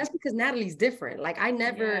was like, that's because Natalie's different. Like, I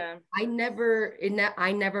never vibed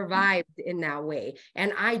in that way.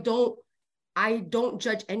 And I don't I don't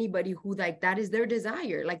judge anybody who like that is their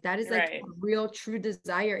desire. Like that is like Right. a real true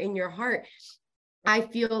desire in your heart. I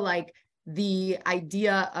feel like the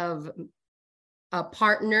idea of a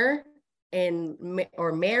partner and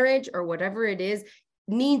or marriage or whatever it is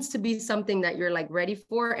needs to be something that you're like ready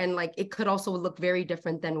for, and like it could also look very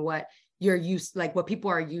different than what you're used, like what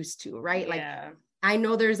people are used to, right? Yeah. Like I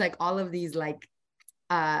know there's like all of these like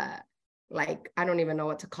I don't even know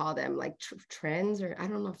what to call them, like trends, or I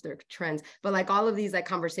don't know if they're trends, but like all of these like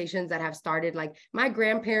conversations that have started, like my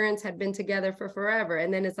grandparents had been together for forever,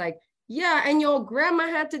 and then it's like, yeah, and your grandma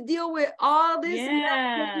had to deal with all this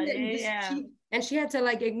Yeah. and Yeah. she had to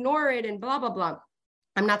like ignore it and blah blah blah.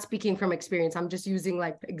 I'm not speaking from experience, I'm just using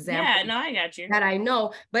like Yeah. examples No, I got you. that I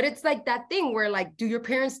know. But it's like that thing where like, do your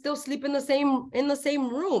parents still sleep in the same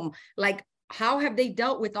room? Like, how have they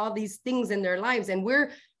dealt with all these things in their lives? And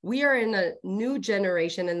we are in a new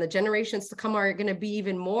generation, and the generations to come are going to be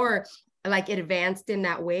even more like advanced in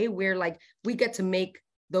that way, where like we get to make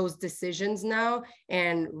those decisions now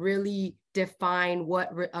and really define what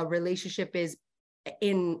a relationship is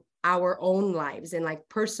in our own lives and like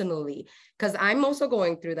personally, because I'm also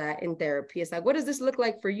going through that in therapy. It's like, what does this look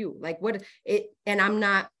like for you? Like what it, and I'm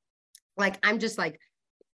not like, I'm just like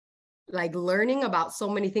learning about so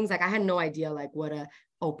many things. Like I had no idea like what a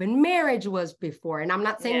open marriage was before, and I'm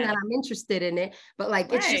not saying Yeah. that I'm interested in it, but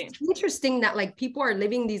like it's Right. just interesting that like people are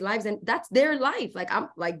living these lives and that's their life. Like I'm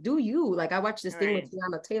like, do you, like I watched this thing with Right.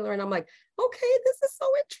 Tiana Taylor and I'm like, okay, this is so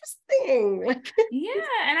interesting. Like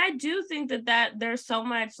Yeah, and I do think that there's so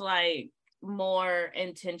much like more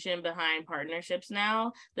intention behind partnerships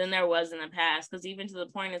now than there was in the past, because even to the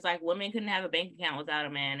point it's like women couldn't have a bank account without a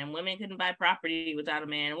man, and women couldn't buy property without a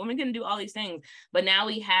man, and women couldn't do all these things, but now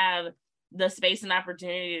we have the space and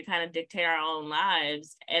opportunity to kind of dictate our own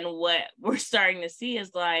lives. And what we're starting to see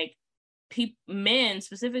is like men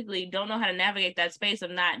specifically don't know how to navigate that space of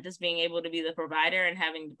not just being able to be the provider and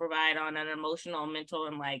having to provide on an emotional, mental,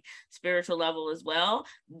 and like spiritual level as well.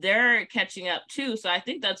 They're catching up too. So I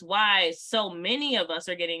think that's why so many of us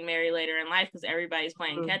are getting married later in life, because everybody's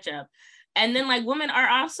playing catch up. And then like women are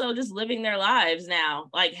also just living their lives now,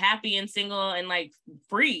 like happy and single and like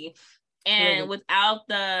free, and without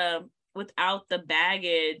the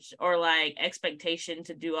baggage or like expectation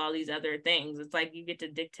to do all these other things. It's like you get to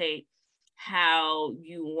dictate how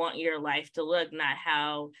you want your life to look, not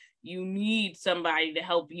how you need somebody to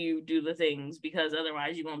help you do the things, because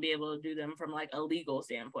otherwise you won't be able to do them from like a legal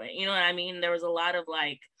standpoint. You know what I mean? There was a lot of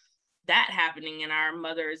like that happening in our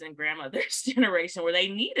mothers and grandmothers generation where they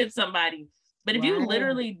needed somebody. But if you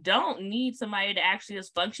literally don't need somebody to actually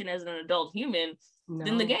just function as an adult human,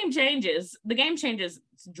 then the game changes. The game changes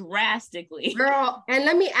drastically. Girl, and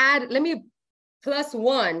let me plus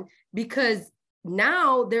one, because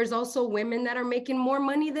now there's also women that are making more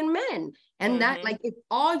money than men. And that like, if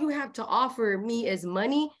all you have to offer me is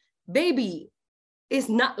money, baby, it's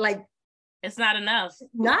not like, it's not enough.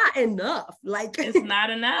 Not enough. Like it's not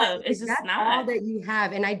enough. It's just not all that you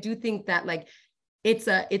have. And I do think that like it's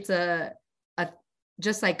a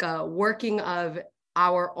just like a working of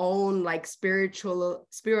our own like spiritual,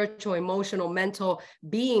 emotional, mental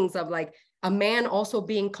beings, of like a man also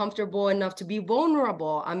being comfortable enough to be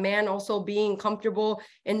vulnerable, a man also being comfortable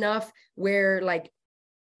enough where like,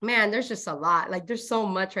 man, there's just a lot, like there's so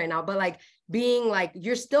much right now, but like being like,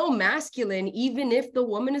 you're still masculine, even if the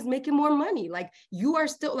woman is making more money, like you are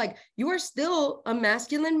still a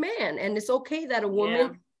masculine man. And it's okay that a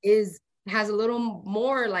woman has a little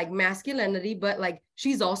more like masculinity, but like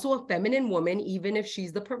she's also a feminine woman, even if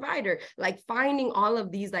she's the provider. Like finding all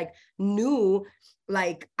of these like new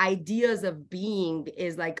like ideas of being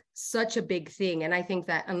is like such a big thing. And I think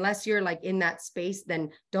that unless you're like in that space,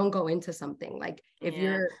 then don't go into something like if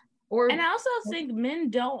you're and I also think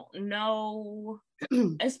men don't know,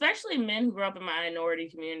 especially men who grew up in minority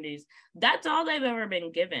communities, that's all they've ever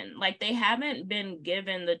been given. Like they haven't been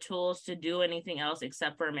given the tools to do anything else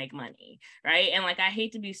except for make money, right? And like I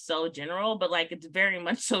hate to be so general, but like it's very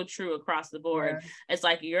much so true across the board. It's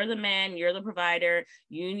like you're the man, you're the provider,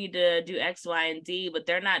 you need to do X, Y, and Z, but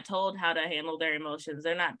they're not told how to handle their emotions.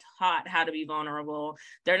 They're not taught how to be vulnerable.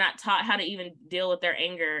 They're not taught how to even deal with their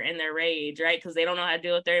anger and their rage, right? Because they don't know how to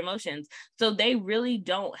deal with their emotions. So they really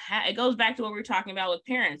don't have, it goes back to what we were talking about with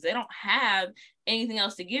parents. They don't have anything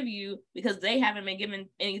else to give you because they haven't been given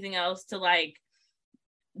anything else to like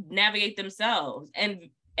navigate themselves.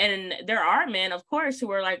 And there are men, of course,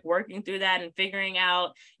 who are like working through that and figuring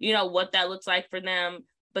out, you know, what that looks like for them,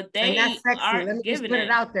 but they aren't. Let me just put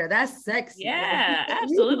it out there. That's sexy. Yeah, like,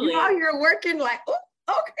 absolutely. While you're working, like, oh,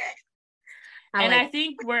 okay. I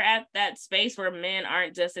think we're at that space where men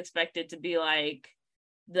aren't just expected to be like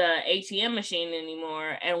the ATM machine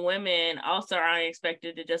anymore, and women also aren't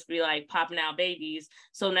expected to just be like popping out babies.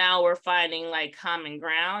 So now we're finding like common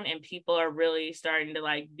ground, and people are really starting to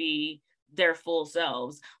like be their full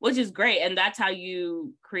selves, which is great. And that's how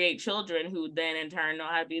you create children who then in turn know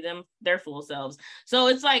how to be their full selves. So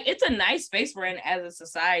it's like, it's a nice space we're in as a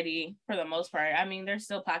society for the most part. I mean, there's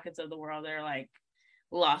still pockets of the world that are like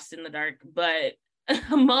lost in the dark, but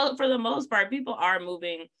for the most part, people are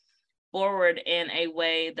moving forward in a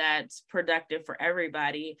way that's productive for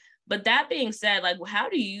everybody. But that being said, like, how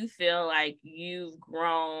do you feel like you've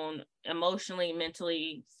grown emotionally,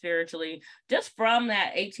 mentally, spiritually, just from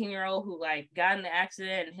that 18-year-old who like got in the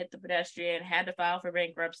accident and hit the pedestrian, had to file for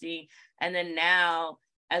bankruptcy, and then now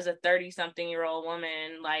as a 30-something-year-old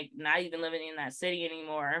woman, like not even living in that city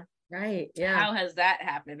anymore? Right. Yeah. How has that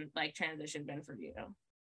happened, like transition been for you?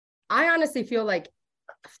 I honestly feel like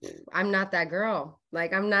I'm not that girl.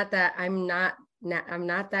 Like I'm not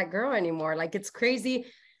that girl anymore. Like it's crazy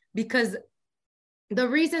because the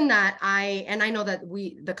reason that I know that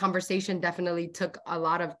the conversation definitely took a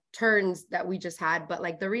lot of turns that we just had, but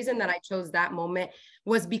like the reason that I chose that moment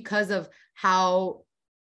was because of how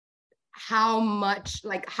much,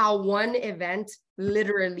 like how one event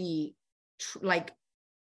literally like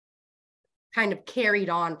kind of carried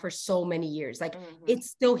on for so many years. Like it's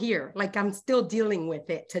still here. Like I'm still dealing with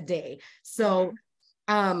it today. So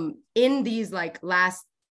in these like last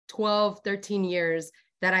 12, 13 years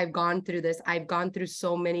that I've gone through this, I've gone through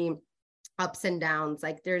so many ups and downs.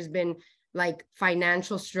 Like there's been like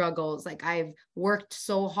financial struggles. Like I've worked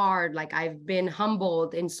so hard. Like I've been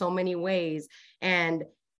humbled in so many ways. And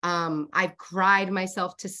I've cried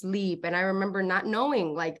myself to sleep. And I remember not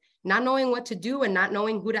knowing what to do and not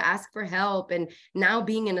knowing who to ask for help. And now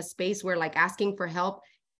being in a space where like asking for help,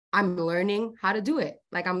 I'm learning how to do it.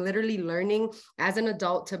 Like I'm literally learning as an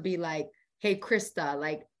adult to be like, hey, Krista,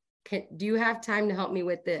 like, do you have time to help me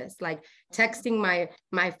with this? Like texting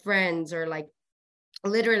my friends, or like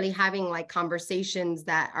literally having like conversations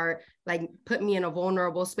that are like put me in a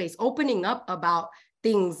vulnerable space, opening up about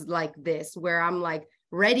things like this, where I'm like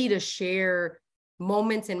ready to share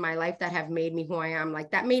moments in my life that have made me who I am.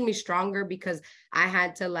 Like that made me stronger because I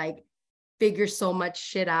had to like figure so much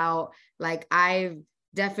shit out. Like I've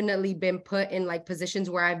definitely been put in like positions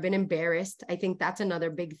where I've been embarrassed. I think that's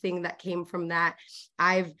another big thing that came from that.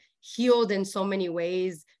 I've healed in so many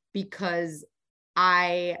ways because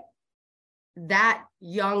that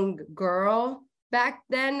young girl back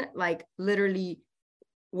then, like literally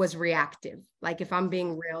was reactive. Like if I'm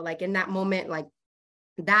being real, like in that moment, like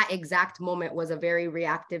that exact moment was a very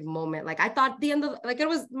reactive moment. Like I thought the end of, like it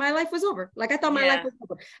was, my life was over. Like I thought my life was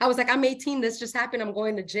over. I was like, I'm 18, this just happened, I'm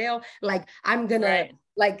going to jail. Like I'm gonna,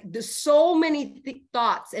 like there's so many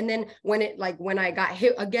thoughts. And then when I got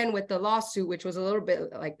hit again with the lawsuit, which was a little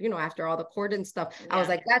bit like, you know, after all the court and stuff, I was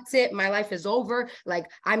like, that's it, my life is over.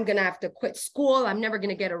 Like I'm gonna have to quit school, I'm never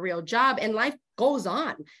gonna get a real job, and life goes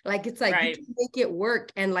on. Like it's like you can make it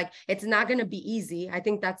work, and like it's not gonna be easy. I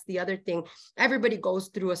think that's the other thing. Everybody goes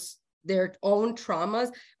through their own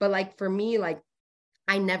traumas, but like for me, like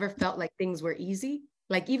I never felt like things were easy.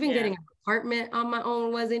 Like even getting an apartment on my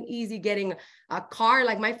own wasn't easy. Getting a car,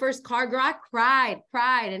 like my first car, girl, I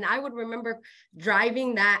cried. And I would remember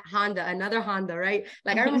driving that Honda, another Honda, right?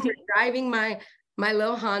 Like I remember driving my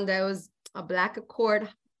little Honda. It was a black Accord,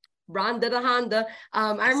 Rhonda the Honda.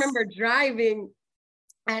 I remember driving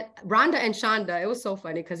at Rhonda and Shonda. It was so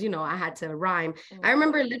funny because, you know, I had to rhyme. I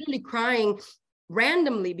remember literally crying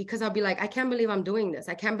randomly because I'll be like, I can't believe I'm doing this.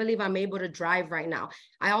 I can't believe I'm able to drive right now.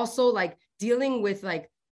 I also like dealing with like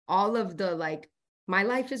all of the like, my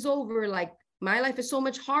life is over. Like my life is so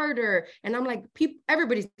much harder. And I'm like,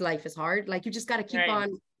 everybody's life is hard. Like you just got to keep on,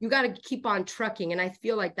 you got to keep on trucking. And I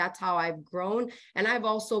feel like that's how I've grown. And I've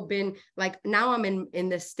also been like, now I'm in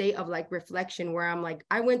this state of like reflection where I'm like,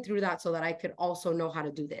 I went through that so that I could also know how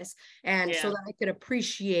to do this. And so that I could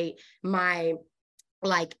appreciate my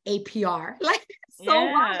like APR, like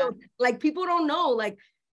so wild. Like people don't know. Like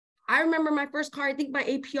I remember my first car, I think my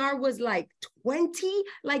APR was like 20.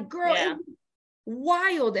 Like girl, it was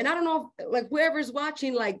wild. And I don't know if like whoever's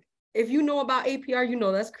watching, like if you know about APR, you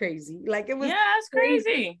know that's crazy. Like it was it's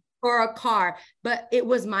crazy for a car, but it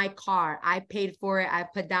was my car. I paid for it. I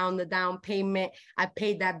put down the down payment. I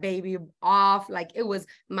paid that baby off. Like it was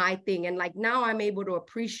my thing. And like now I'm able to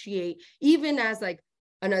appreciate, even as like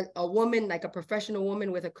a woman, like a professional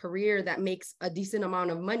woman with a career that makes a decent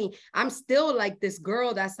amount of money, I'm still like this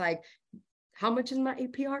girl that's like, how much is my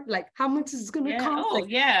APR? Like, how much is it going to cost? Oh,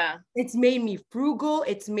 like, it's made me frugal.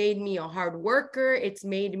 It's made me a hard worker. It's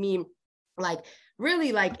made me like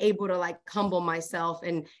really like able to like humble myself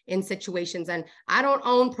in situations. And I don't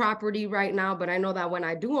own property right now, but I know that when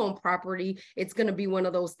I do own property, it's going to be one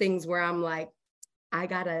of those things where I'm like, I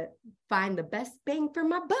gotta find the best bang for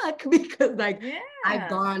my buck, because like I've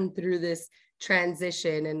gone through this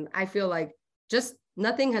transition, and I feel like just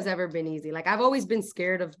nothing has ever been easy. Like I've always been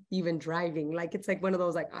scared of even driving. Like it's like one of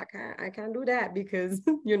those like I can't do that because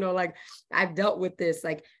you know, like I've dealt with this.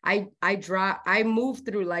 Like I move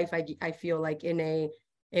through life. I feel like in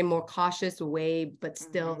a more cautious way, but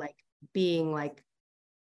still like being like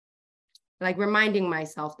reminding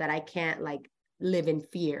myself that I can't like live in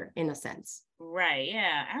fear in a sense. Right.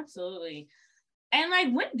 Yeah, absolutely. And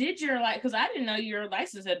like, when did your because I didn't know your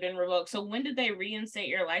license had been revoked. So when did they reinstate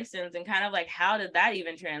your license, and kind of like how did that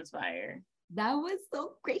even transpire? That was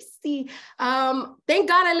so crazy. Thank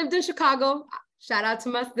God I lived in Chicago. Shout out to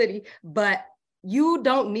my city. But you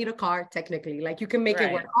don't need a car technically. Like you can make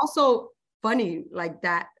it work. Also funny, like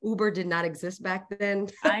that Uber did not exist back then.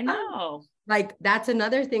 I know. Like that's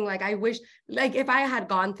another thing. Like I wish, like if I had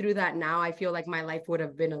gone through that now, I feel like my life would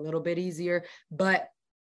have been a little bit easier. But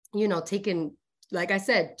you know, taking, like I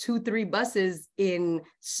said, 2-3 buses in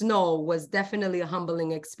snow was definitely a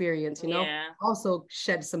humbling experience, you know. Also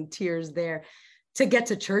shed some tears there to get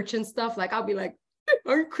to church and stuff. Like I'll be like,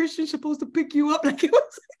 aren't Christians supposed to pick you up? Like it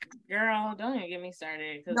was like, girl, don't even get me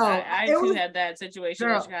started, because I too had that situation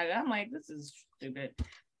in Chicago. I'm like, this is stupid.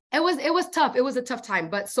 It was tough. It was a tough time.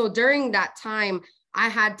 But so during that time, I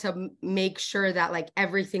had to make sure that like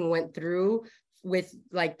everything went through with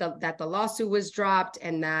like that the lawsuit was dropped,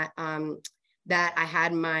 and that that I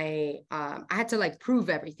had my I had to like prove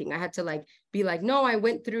everything. I had to like be like, no, I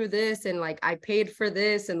went through this and like I paid for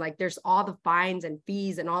this, and like there's all the fines and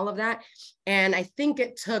fees and all of that. And I think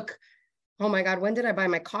it took, oh my God, when did I buy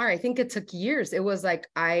my car? I think it took years. It was like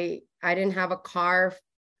I didn't have a car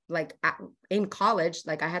like in college.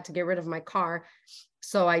 Like I had to get rid of my car.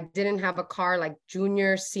 So I didn't have a car like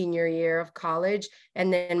junior, senior year of college.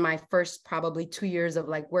 And then my first probably 2 years of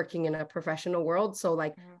like working in a professional world. So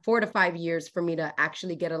like 4 to 5 years for me to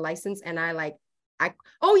actually get a license. And oh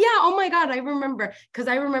yeah, oh my God, I remember. Because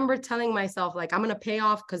I remember telling myself like, I'm going to pay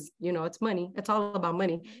off, because, you know, it's money. It's all about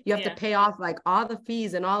money. You have to pay off like all the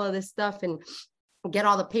fees and all of this stuff and get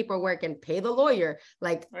all the paperwork and pay the lawyer.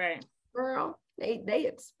 Like, girl, they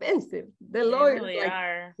expensive. The lawyers really like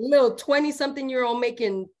are. Little 20-something-year-old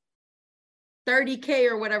making 30K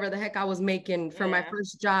or whatever the heck I was making for my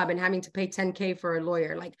first job, and having to pay 10K for a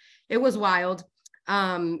lawyer. Like it was wild.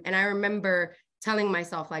 And I remember telling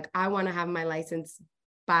myself like, I want to have my license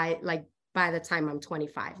by the time I'm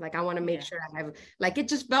 25. Like I want to make sure I have, like, it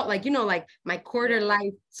just felt like, you know, like my quarter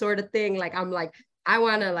life sort of thing. Like I'm like, I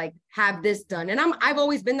want to like have this done. And I've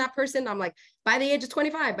always been that person. I'm like, by the age of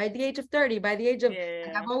 25, by the age of 30, by the age of,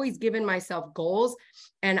 like, I've always given myself goals,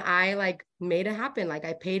 and I like made it happen. Like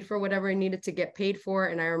I paid for whatever I needed to get paid for.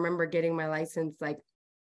 And I remember getting my license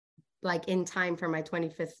like in time for my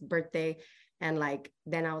 25th birthday. And like,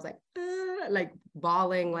 then I was like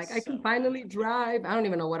bawling, like I can finally drive. I don't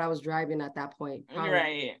even know what I was driving at that point.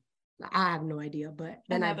 Probably. I have no idea, but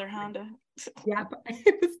then another Honda. Yeah,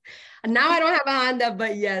 now I don't have a Honda,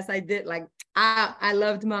 but yes, I did. Like I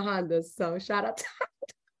loved my Hondas, so shout out to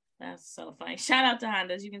Honda. That's so funny. Shout out to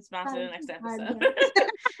Hondas. You can sponsor the next episode.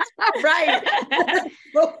 Right.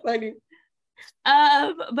 So funny.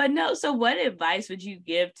 But no, so what advice would you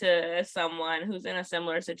give to someone who's in a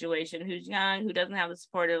similar situation, who's young, who doesn't have the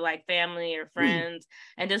support of like family or friends,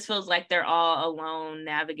 and just feels like they're all alone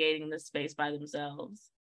navigating this space by themselves?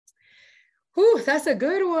 Ooh, that's a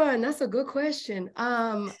good one. That's a good question.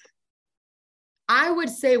 I would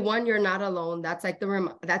say, one, you're not alone. That's like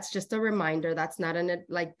that's just a reminder. That's not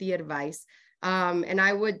like the advice.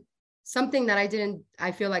 And something that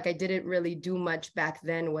I feel like I didn't really do much back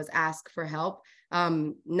then was ask for help.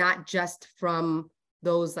 Not just from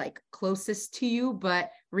those like closest to you,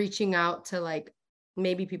 but reaching out to like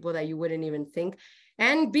maybe people that you wouldn't even think,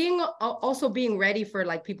 and also being ready for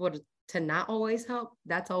like people to not always help.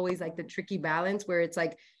 That's always like the tricky balance, where it's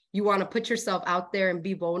like you want to put yourself out there and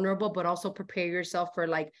be vulnerable, but also prepare yourself for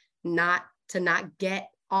like not get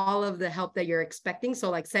all of the help that you're expecting. So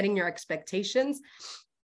like setting your expectations.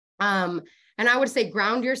 And I would say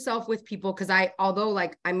ground yourself with people, because although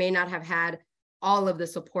like I may not have had all of the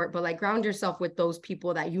support, but like ground yourself with those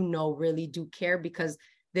people that you know really do care, because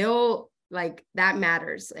they'll like, that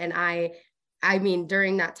matters. And I mean,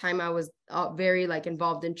 during that time, I was very like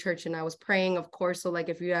involved in church, and I was praying, of course. So like,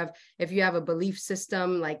 if you have a belief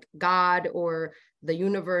system like God or the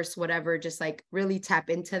universe, whatever, just like really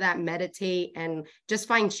tap into that, meditate, and just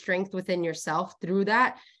find strength within yourself through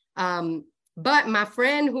that. But my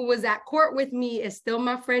friend who was at court with me is still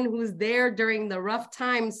my friend who's there during the rough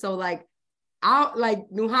times. So like, I'll like,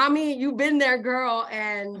 Nuhami, you've been there, girl.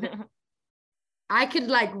 And I could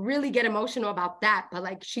like really get emotional about that. But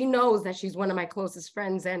like, she knows that she's one of my closest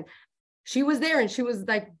friends. And she was there, and she was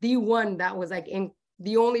like the one that was like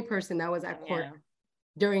the only person that was at court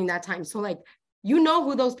during that time. So like, you know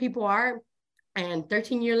who those people are. And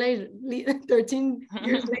 13 years later,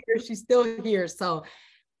 she's still here. So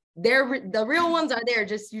the real ones are there.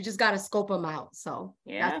 You just got to scope them out. So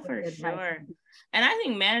yeah, for sure. And I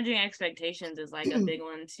think managing expectations is like a big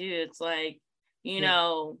one too. It's like, you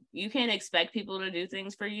know, you can't expect people to do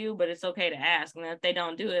things for you, but it's okay to ask. And if they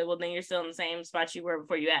don't do it, well, then you're still in the same spot you were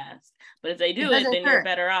before you asked. But if they do it, then you're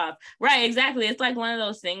better off. Right, exactly. It's like one of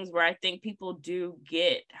those things where I think people do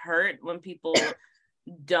get hurt when people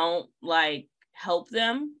don't like help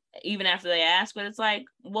them even after they ask, but it's like,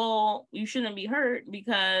 well, you shouldn't be hurt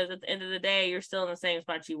because at the end of the day, you're still in the same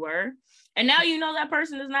spot you were. And now you know that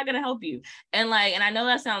person is not going to help you. And like, and I know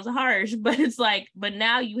that sounds harsh, but it's like, but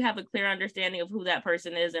now you have a clear understanding of who that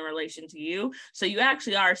person is in relation to you. So you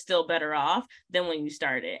actually are still better off than when you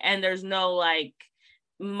started. And there's no like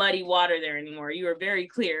muddy water there anymore. You are very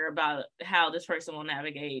clear about how this person will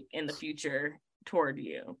navigate in the future toward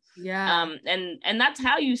you. And that's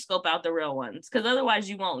how you scope out the real ones, because otherwise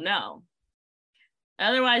you won't know.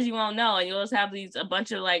 And you'll just have a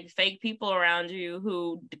bunch of like fake people around you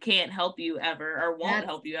who can't help you ever, or won't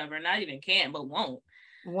help you ever. Not even can't, but won't.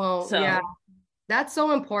 So that's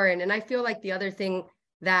so important. And I feel like the other thing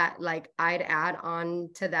that like I'd add on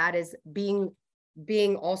to that is being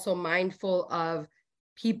also mindful of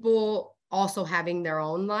people also having their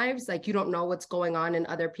own lives. Like, you don't know what's going on in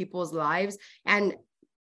other people's lives, and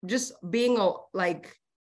just being like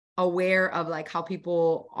aware of like how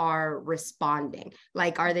people are responding.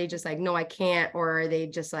 Like, are they just like, no, I can't? Or are they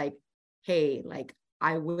just like, hey, like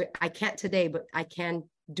I can't today, but I can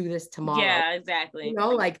do this tomorrow. Yeah, exactly. You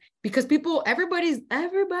know, like, because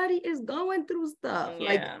everybody is going through stuff.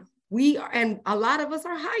 Like, we are, and a lot of us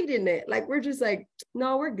are hiding it. Like, we're just like,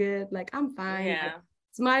 no, we're good. Like, I'm fine. Like,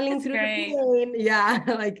 smiling through the pain. Yeah.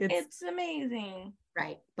 Like, it's amazing.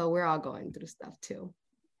 Right. But we're all going through stuff too.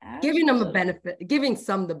 Absolutely. Giving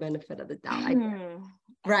some the benefit of the doubt.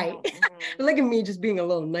 Right. Look at me just being a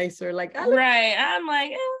little nicer. Like, right. I'm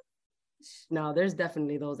like, no, there's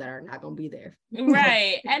definitely those that are not going to be there.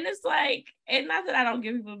 Right. And it's like, and not that I don't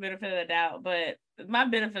give people the benefit of the doubt, but my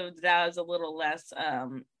benefit of the doubt is a little less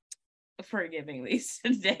forgiving these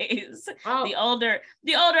days. The older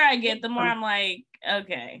I get, the more I'm like,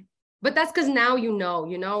 okay. But that's because now you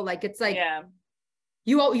know, like, it's like,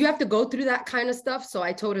 you have to go through that kind of stuff. So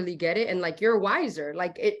I totally get it. And like, you're wiser.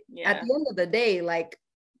 Like, at the end of the day, like,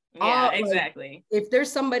 exactly. Like, if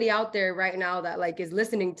there's somebody out there right now that like is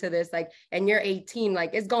listening to this, like, and you're 18,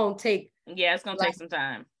 like, it's gonna take take some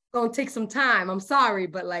time. Gonna take some time. I'm sorry,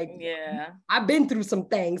 but like, I've been through some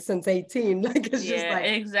things since 18. Like, it's just like,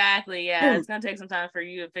 exactly. It's gonna take some time for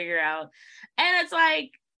you to figure out. And it's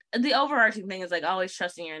like, the overarching thing is like always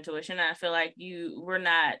trusting your intuition. And I feel like we're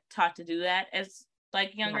not taught to do that as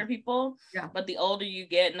like younger people. But the older you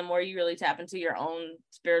get and the more you really tap into your own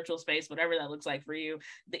spiritual space, whatever that looks like for you,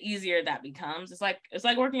 the easier that becomes. It's like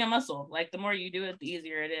working a muscle. Like, the more you do it, the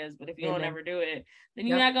easier it is. But if you don't ever do it, then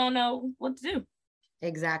you're not gonna know what to do.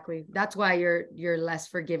 Exactly. That's why you're less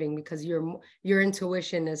forgiving, because your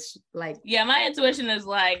intuition is like, my intuition is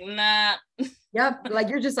like, nah. Yep. Like,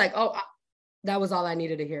 you're just like, oh, that was all I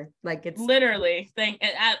needed to hear. Like, it's literally thank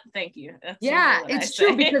you. That's it's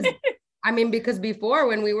true. Because I mean, because before,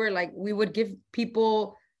 when we were like, we would give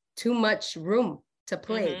people too much room to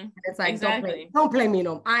play. And it's like, don't play me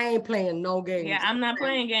no. I ain't playing no games. Yeah, I'm not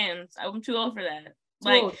playing games. I'm too old for that.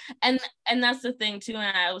 Like, and that's the thing too.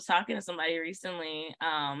 And I was talking to somebody recently,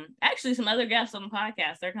 actually some other guests on the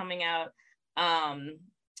podcast. They're coming out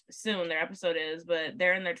soon. Their episode is, but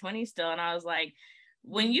they're in their 20s still. And I was like,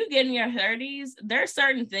 when you get in your 30s, there are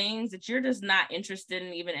certain things that you're just not interested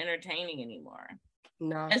in even entertaining anymore.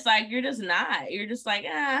 No, it's like, you're just not. You're just like,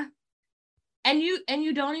 and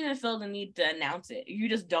you don't even feel the need to announce it. You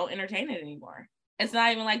just don't entertain it anymore. It's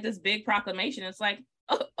not even like this big proclamation. It's like,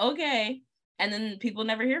 oh, okay. And then people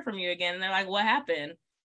never hear from you again. And they're like, what happened?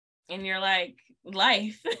 And you're like,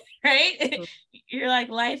 life, right? You're like,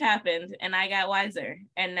 life happened and I got wiser.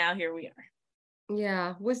 And now here we are.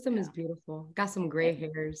 Yeah. Wisdom is beautiful. Got some gray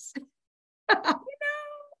hairs. I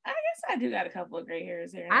guess I do got a couple of gray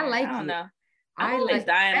hairs here. I don't know. I'm always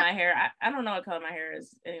dyeing my hair. I don't know what color my hair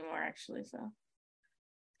is anymore, actually. So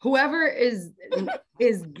whoever is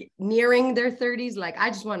nearing their 30s, like I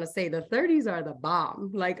just want to say the 30s are the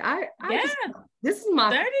bomb. Like this is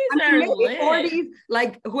my 30s I mean, are maybe lit. 40s,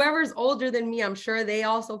 like whoever's older than me, I'm sure they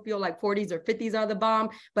also feel like 40s or 50s are the bomb.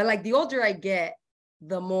 But like the older I get,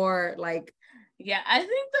 the more like, yeah, I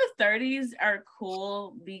think the 30s are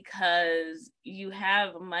cool because you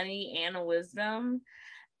have money and wisdom.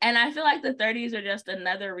 And I feel like the 30s are just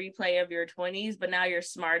another replay of your 20s, but now you're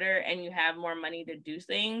smarter and you have more money to do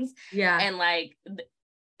things. yeah. And like,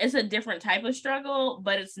 it's a different type of struggle,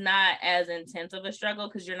 but it's not as intense of a struggle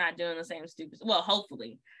because you're not doing the same stupid. Well,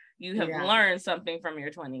 hopefully you have learned something from your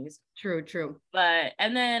 20s. True. But,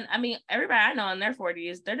 and then, I mean, everybody I know in their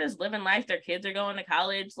 40s, they're just living life. Their kids are going to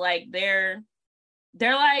college. Like they're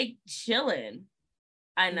like chilling.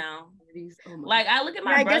 I know. Oh like I look at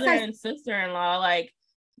my brother and sister-in-law, like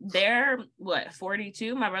they're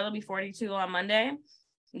 42. My brother will be 42 on Monday.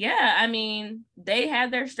 Yeah, I mean, they had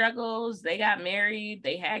their struggles. They got married.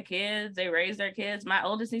 They had kids. They raised their kids. My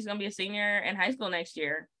oldest niece is gonna be a senior in high school next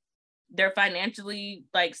year. They're financially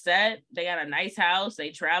like set. They got a nice house. They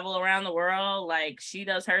travel around the world. Like she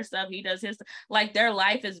does her stuff. He does his stuff. Like their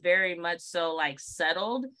life is very much so like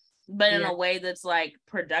settled, but in a way that's like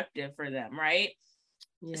productive for them, right?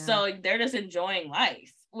 Yeah. So they're just enjoying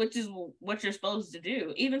life, which is what you're supposed to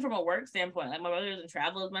do, even from a work standpoint. Like my brother doesn't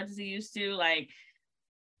travel as much as he used to. Like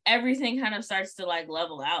everything kind of starts to like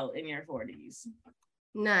level out in your 40s.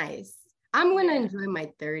 Nice. I'm gonna enjoy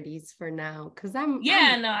my 30s for now because I'm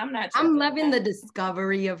not. I'm loving the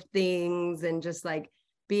discovery of things and just like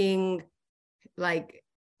being like,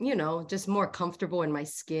 you know, just more comfortable in my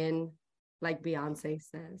skin, like Beyonce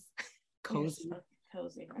says. Cozy. Yes.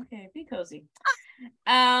 Cozy. Okay, be cozy.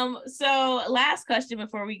 So last question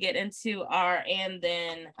before we get into our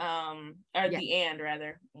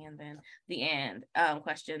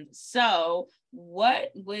question. So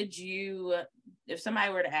what would you, if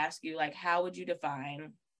somebody were to ask you, like, how would you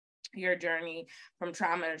define your journey from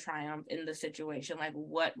trauma to triumph in the situation? Like,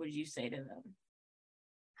 what would you say to them?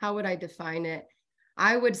 How would I define it?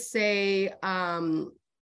 I would say that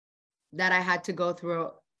I had to go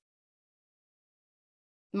through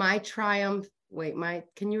my triumph.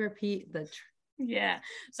 Can you repeat the? Yeah.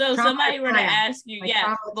 So somebody were to ask you,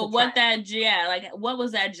 but what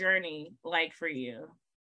was that journey like for you?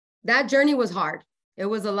 That journey was hard. It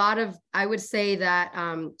was a lot of, I would say that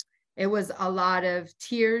it was a lot of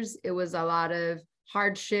tears. It was a lot of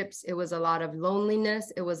hardships. It was a lot of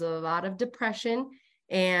loneliness. It was a lot of depression.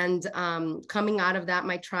 And coming out of that,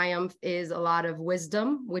 my triumph is a lot of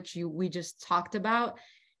wisdom, which we just talked about.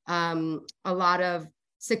 A lot of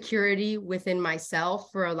security within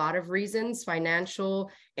myself for a lot of reasons,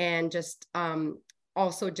 financial, and just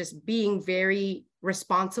also just being very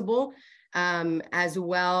responsible, as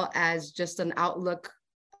well as just an outlook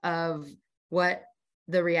of what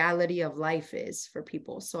the reality of life is for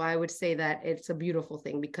people. So I would say that it's a beautiful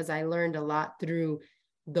thing because I learned a lot through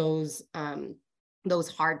those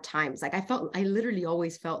hard times. Like I literally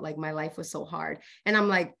always felt like my life was so hard. And I'm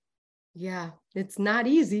like, yeah, it's not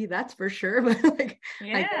easy, that's for sure. But like,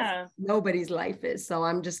 I guess nobody's life is. So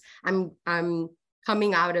I'm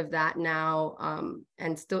coming out of that now.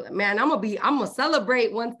 And still, man, I'm gonna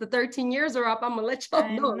celebrate once the 13 years are up. I'm gonna let y'all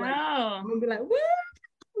know. Like, I'm gonna be like, woo!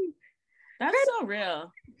 That's so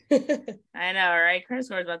real. I know, right? Credit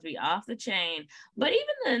score is about to be off the chain. But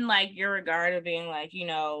even in like your regard of being like, you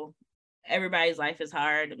know, everybody's life is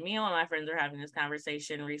hard. Me and one of my friends were having this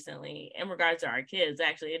conversation recently in regards to our kids.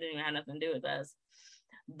 Actually, it didn't even have nothing to do with us.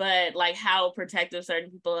 But like how protective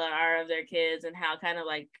certain people are of their kids and how kind of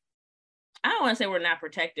like, I don't want to say we're not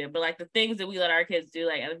protective, but like the things that we let our kids do,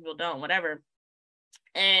 like other people don't, whatever.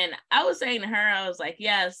 And I was saying to her, I was like,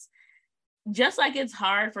 yes, just like it's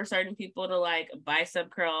hard for certain people to like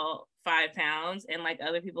bicep curl 5 pounds and like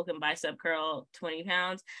other people can bicep curl 20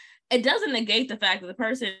 pounds. It doesn't negate the fact that the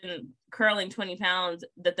person curling 20 pounds,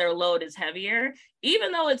 that their load is heavier,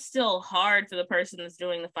 even though it's still hard for the person that's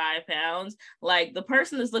doing the 5 pounds. Like the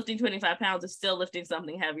person that's lifting 25 pounds is still lifting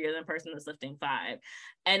something heavier than the person that's lifting 5.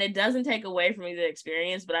 And it doesn't take away from the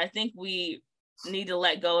experience, but I think we need to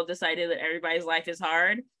let go of this idea that everybody's life is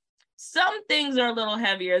hard. Some things are a little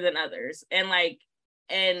heavier than others. And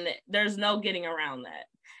there's no getting around that.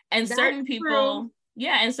 And that's certain people, true.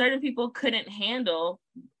 And certain people couldn't handle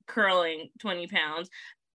curling 20 pounds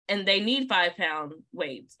and they need 5 pound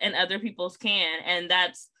weights and other people's can. And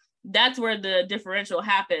that's where the differential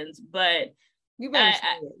happens. But you're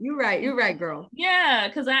right, girl. Yeah,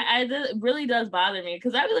 because it really does bother me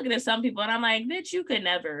because I be looking at some people and I'm like, bitch, you could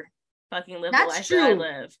never fucking live the life that I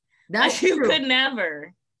live. That's true. You could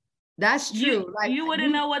never. That's true. You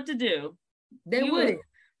wouldn't know what to do. They wouldn't.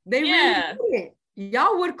 They really Yeah. wouldn't.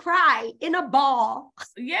 Y'all would cry in a ball.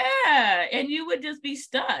 Yeah. And you would just be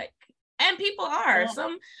stuck. And people are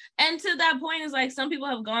Yeah. and to that point is like some people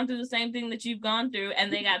have gone through the same thing that you've gone through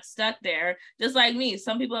and they got stuck there, just like me.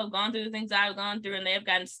 Some people have gone through the things I've gone through and they have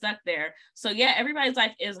gotten stuck there. So yeah, everybody's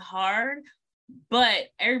life is hard, but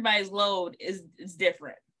everybody's load is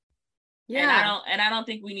different. Yeah. And I don't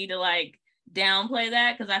think we need to like downplay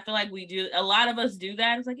that, because I feel like we do, a lot of us do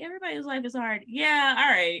that. It's like everybody's life is hard. Yeah,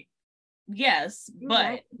 all right. Yes,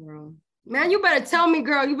 but Girl. Man, you better tell me,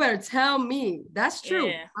 girl. You better tell me. That's true.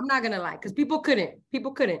 yeah. I'm not gonna lie, because people couldn't.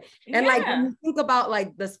 And like when you think about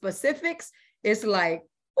like the specifics, it's like,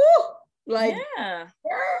 ooh, like yeah.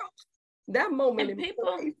 girl, that moment. And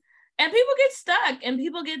people get stuck, and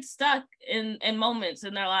people get stuck in moments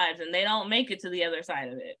in their lives, and they don't make it to the other side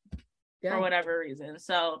of it for whatever reason.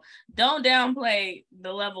 So don't downplay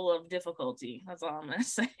the level of difficulty. That's all I'm gonna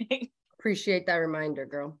say. Appreciate that reminder,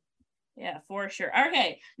 girl. Yeah, for sure.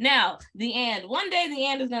 Okay, now The And. One day The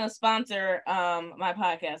And is gonna sponsor my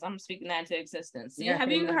podcast. I'm speaking that into existence. Yeah,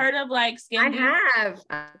 have you heard of like Skin? I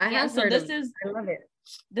have so heard this of is I love it.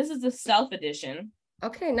 This is the Self Edition.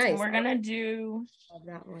 Okay, nice. And we're gonna do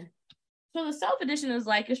that one. So the Self Edition is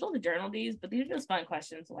like, you're supposed to journal these, but these are just fun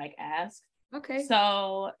questions to like ask. Okay.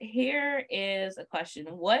 So here is a question.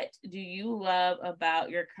 What do you love about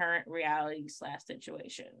your current reality /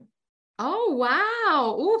 situation? Oh,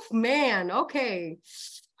 wow. Oof, man. Okay.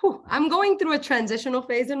 Whew. I'm going through a transitional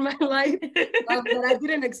phase in my life that I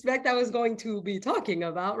didn't expect I was going to be talking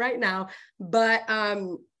about right now. But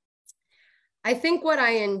I think what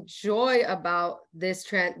I enjoy about this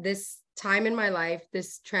time in my life,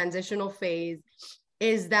 this transitional phase,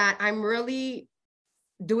 is that I'm really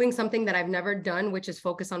doing something that I've never done, which is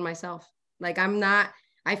focus on myself. Like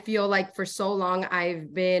I feel like for so long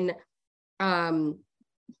I've been,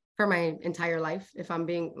 for my entire life, if I'm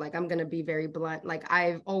being like, I'm going to be very blunt, like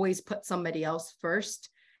I've always put somebody else first,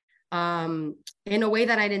 in a way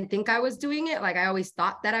that I didn't think I was doing it. Like I always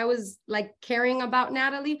thought that I was like caring about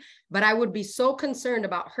Natalie, but I would be so concerned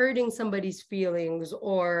about hurting somebody's feelings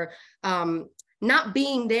or, not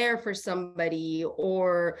being there for somebody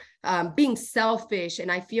or being selfish.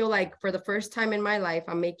 And I feel like for the first time in my life,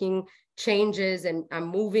 I'm making changes and I'm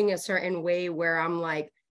moving a certain way where I'm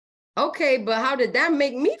like, okay, but how did that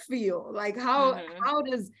make me feel? Like, how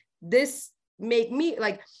does this make me,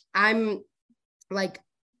 like, I'm like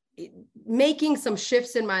making some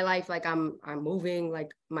shifts in my life. Like I'm moving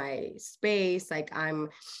like my space, like I'm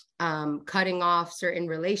cutting off certain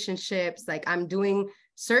relationships, like I'm doing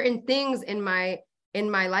certain things in my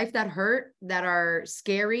life that hurt, that are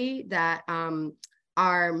scary, that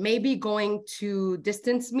are maybe going to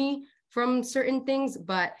distance me from certain things.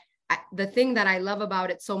 But the thing that I love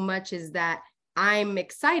about it so much is that I'm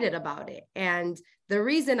excited about it. And the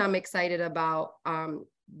reason I'm excited about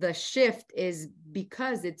the shift is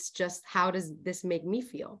because it's just, how does this make me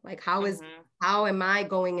feel? Like, how am I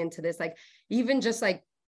going into this? Like, even just like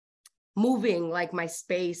moving like my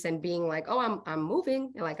space and being like, oh, I'm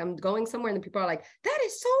moving, and like I'm going somewhere, and then people are like, that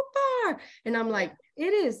is so far, and I'm like,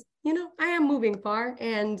 it is, I am moving far,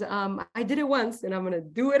 and I did it once and I'm gonna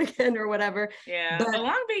do it again or whatever. But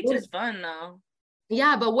Long Beach is fun though.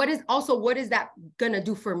 Yeah, but what is that gonna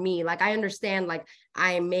do for me? Like, I understand, like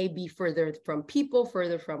I may be further from people,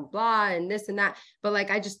 further from blah and this and that, but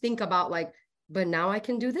like I just think about like, but now I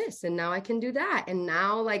can do this, and now I can do that, and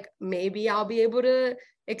now like maybe I'll be able to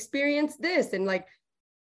experience this. And like,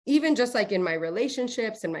 even just like in my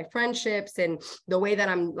relationships and my friendships and the way that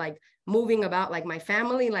I'm like moving about like my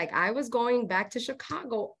family, like I was going back to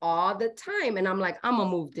Chicago all the time, and I'm like, I'm gonna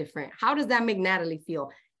move different. How does that make Natalie feel?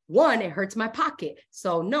 One, it hurts my pocket.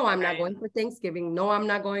 So no, I'm not going for Thanksgiving. No, I'm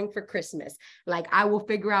not going for Christmas. Like, I will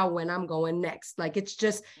figure out when I'm going next. Like, it's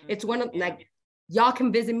just, it's one of like, y'all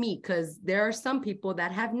can visit me, because there are some people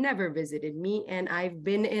that have never visited me, and I've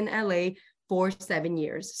been in LA for 7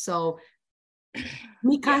 years. So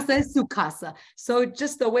mi casa es su casa. So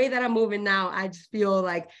just the way that I'm moving now, I just feel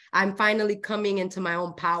like I'm finally coming into my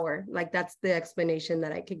own power. Like, that's the explanation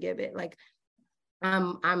that I could give it. Like,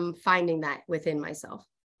 I'm finding that within myself.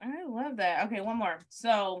 I love that. Okay, one more.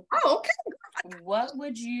 So, what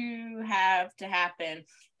would you have to happen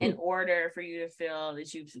in order for you to feel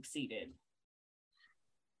that you've succeeded?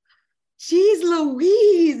 Jeez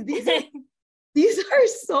Louise, these are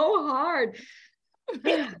so hard.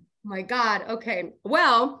 My God. Okay.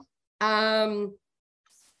 Well, I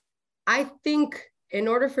think in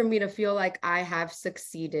order for me to feel like I have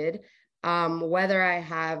succeeded, whether I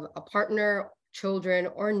have a partner, children,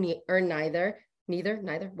 or neither,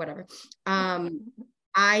 whatever.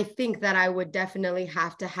 I think that I would definitely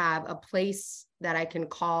have to have a place that I can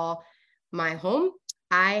call my home.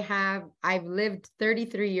 I've lived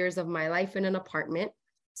 33 years of my life in an apartment.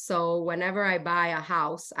 So whenever I buy a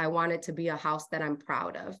house, I want it to be a house that I'm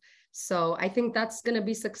proud of. So I think that's going to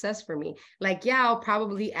be success for me. Like, yeah, I'll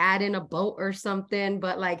probably add in a boat or something,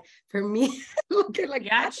 but like for me, looking like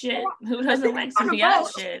yacht shit. Who doesn't like some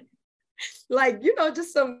yacht shit? Like, you know,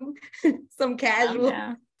 just some casual.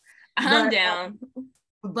 I'm down.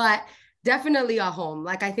 But definitely a home.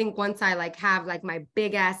 Like, I think once I like have like my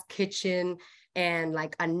big ass kitchen and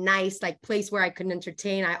like a nice like place where I can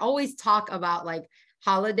entertain. I always talk about like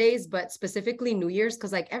holidays, but specifically New Year's,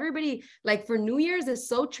 because like everybody, like for New Year's is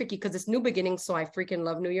so tricky because it's new beginnings, so I freaking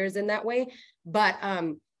love New Year's in that way. But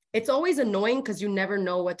it's always annoying because you never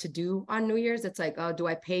know what to do on New Year's. It's like, oh, do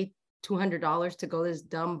I pay $200 to go to this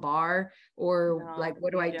dumb bar, or no, like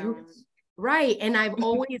what do I do? Right. And I've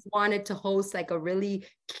always wanted to host like a really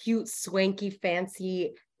cute, swanky,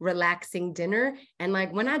 fancy, relaxing dinner. And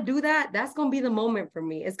like when I do that, that's gonna be the moment for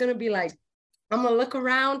me. It's gonna be like, I'm gonna look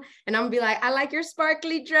around and I'm gonna be like, I like your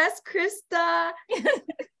sparkly dress, Krista.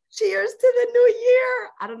 Cheers to the new year.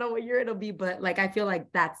 I don't know what year it'll be, but like I feel like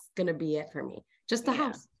that's gonna be it for me. Just a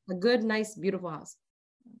house, a good, nice, beautiful house.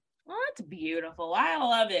 Well, that's beautiful. I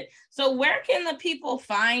love it. So where can the people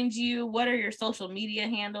find you? What are your social media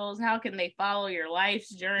handles? How can they follow your life's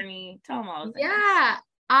journey? Tell them all. Yeah.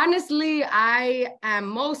 Honestly, I am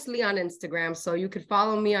mostly on Instagram. So you could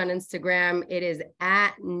follow me on Instagram. It is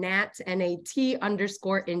at Nat,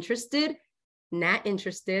 NAT_interested, Nat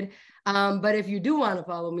interested. But if you do want to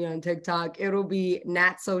follow me on TikTok, it'll be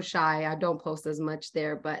Nat So Shy. I don't post as much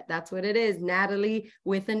there, but that's what it is. Natalie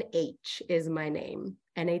with an H is my name.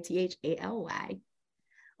 NATHALY.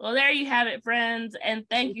 Well, there you have it, friends. And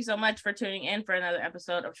thank you so much for tuning in for another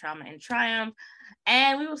episode of Trauma and Triumph.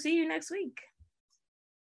 And we will see you next week.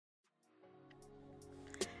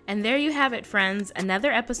 And there you have it, friends,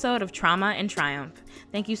 another episode of Trauma and Triumph.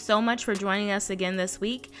 Thank you so much for joining us again this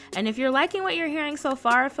week. And if you're liking what you're hearing so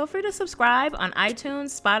far, feel free to subscribe on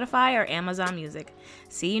iTunes, Spotify, or Amazon Music.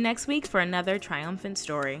 See you next week for another triumphant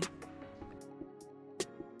story.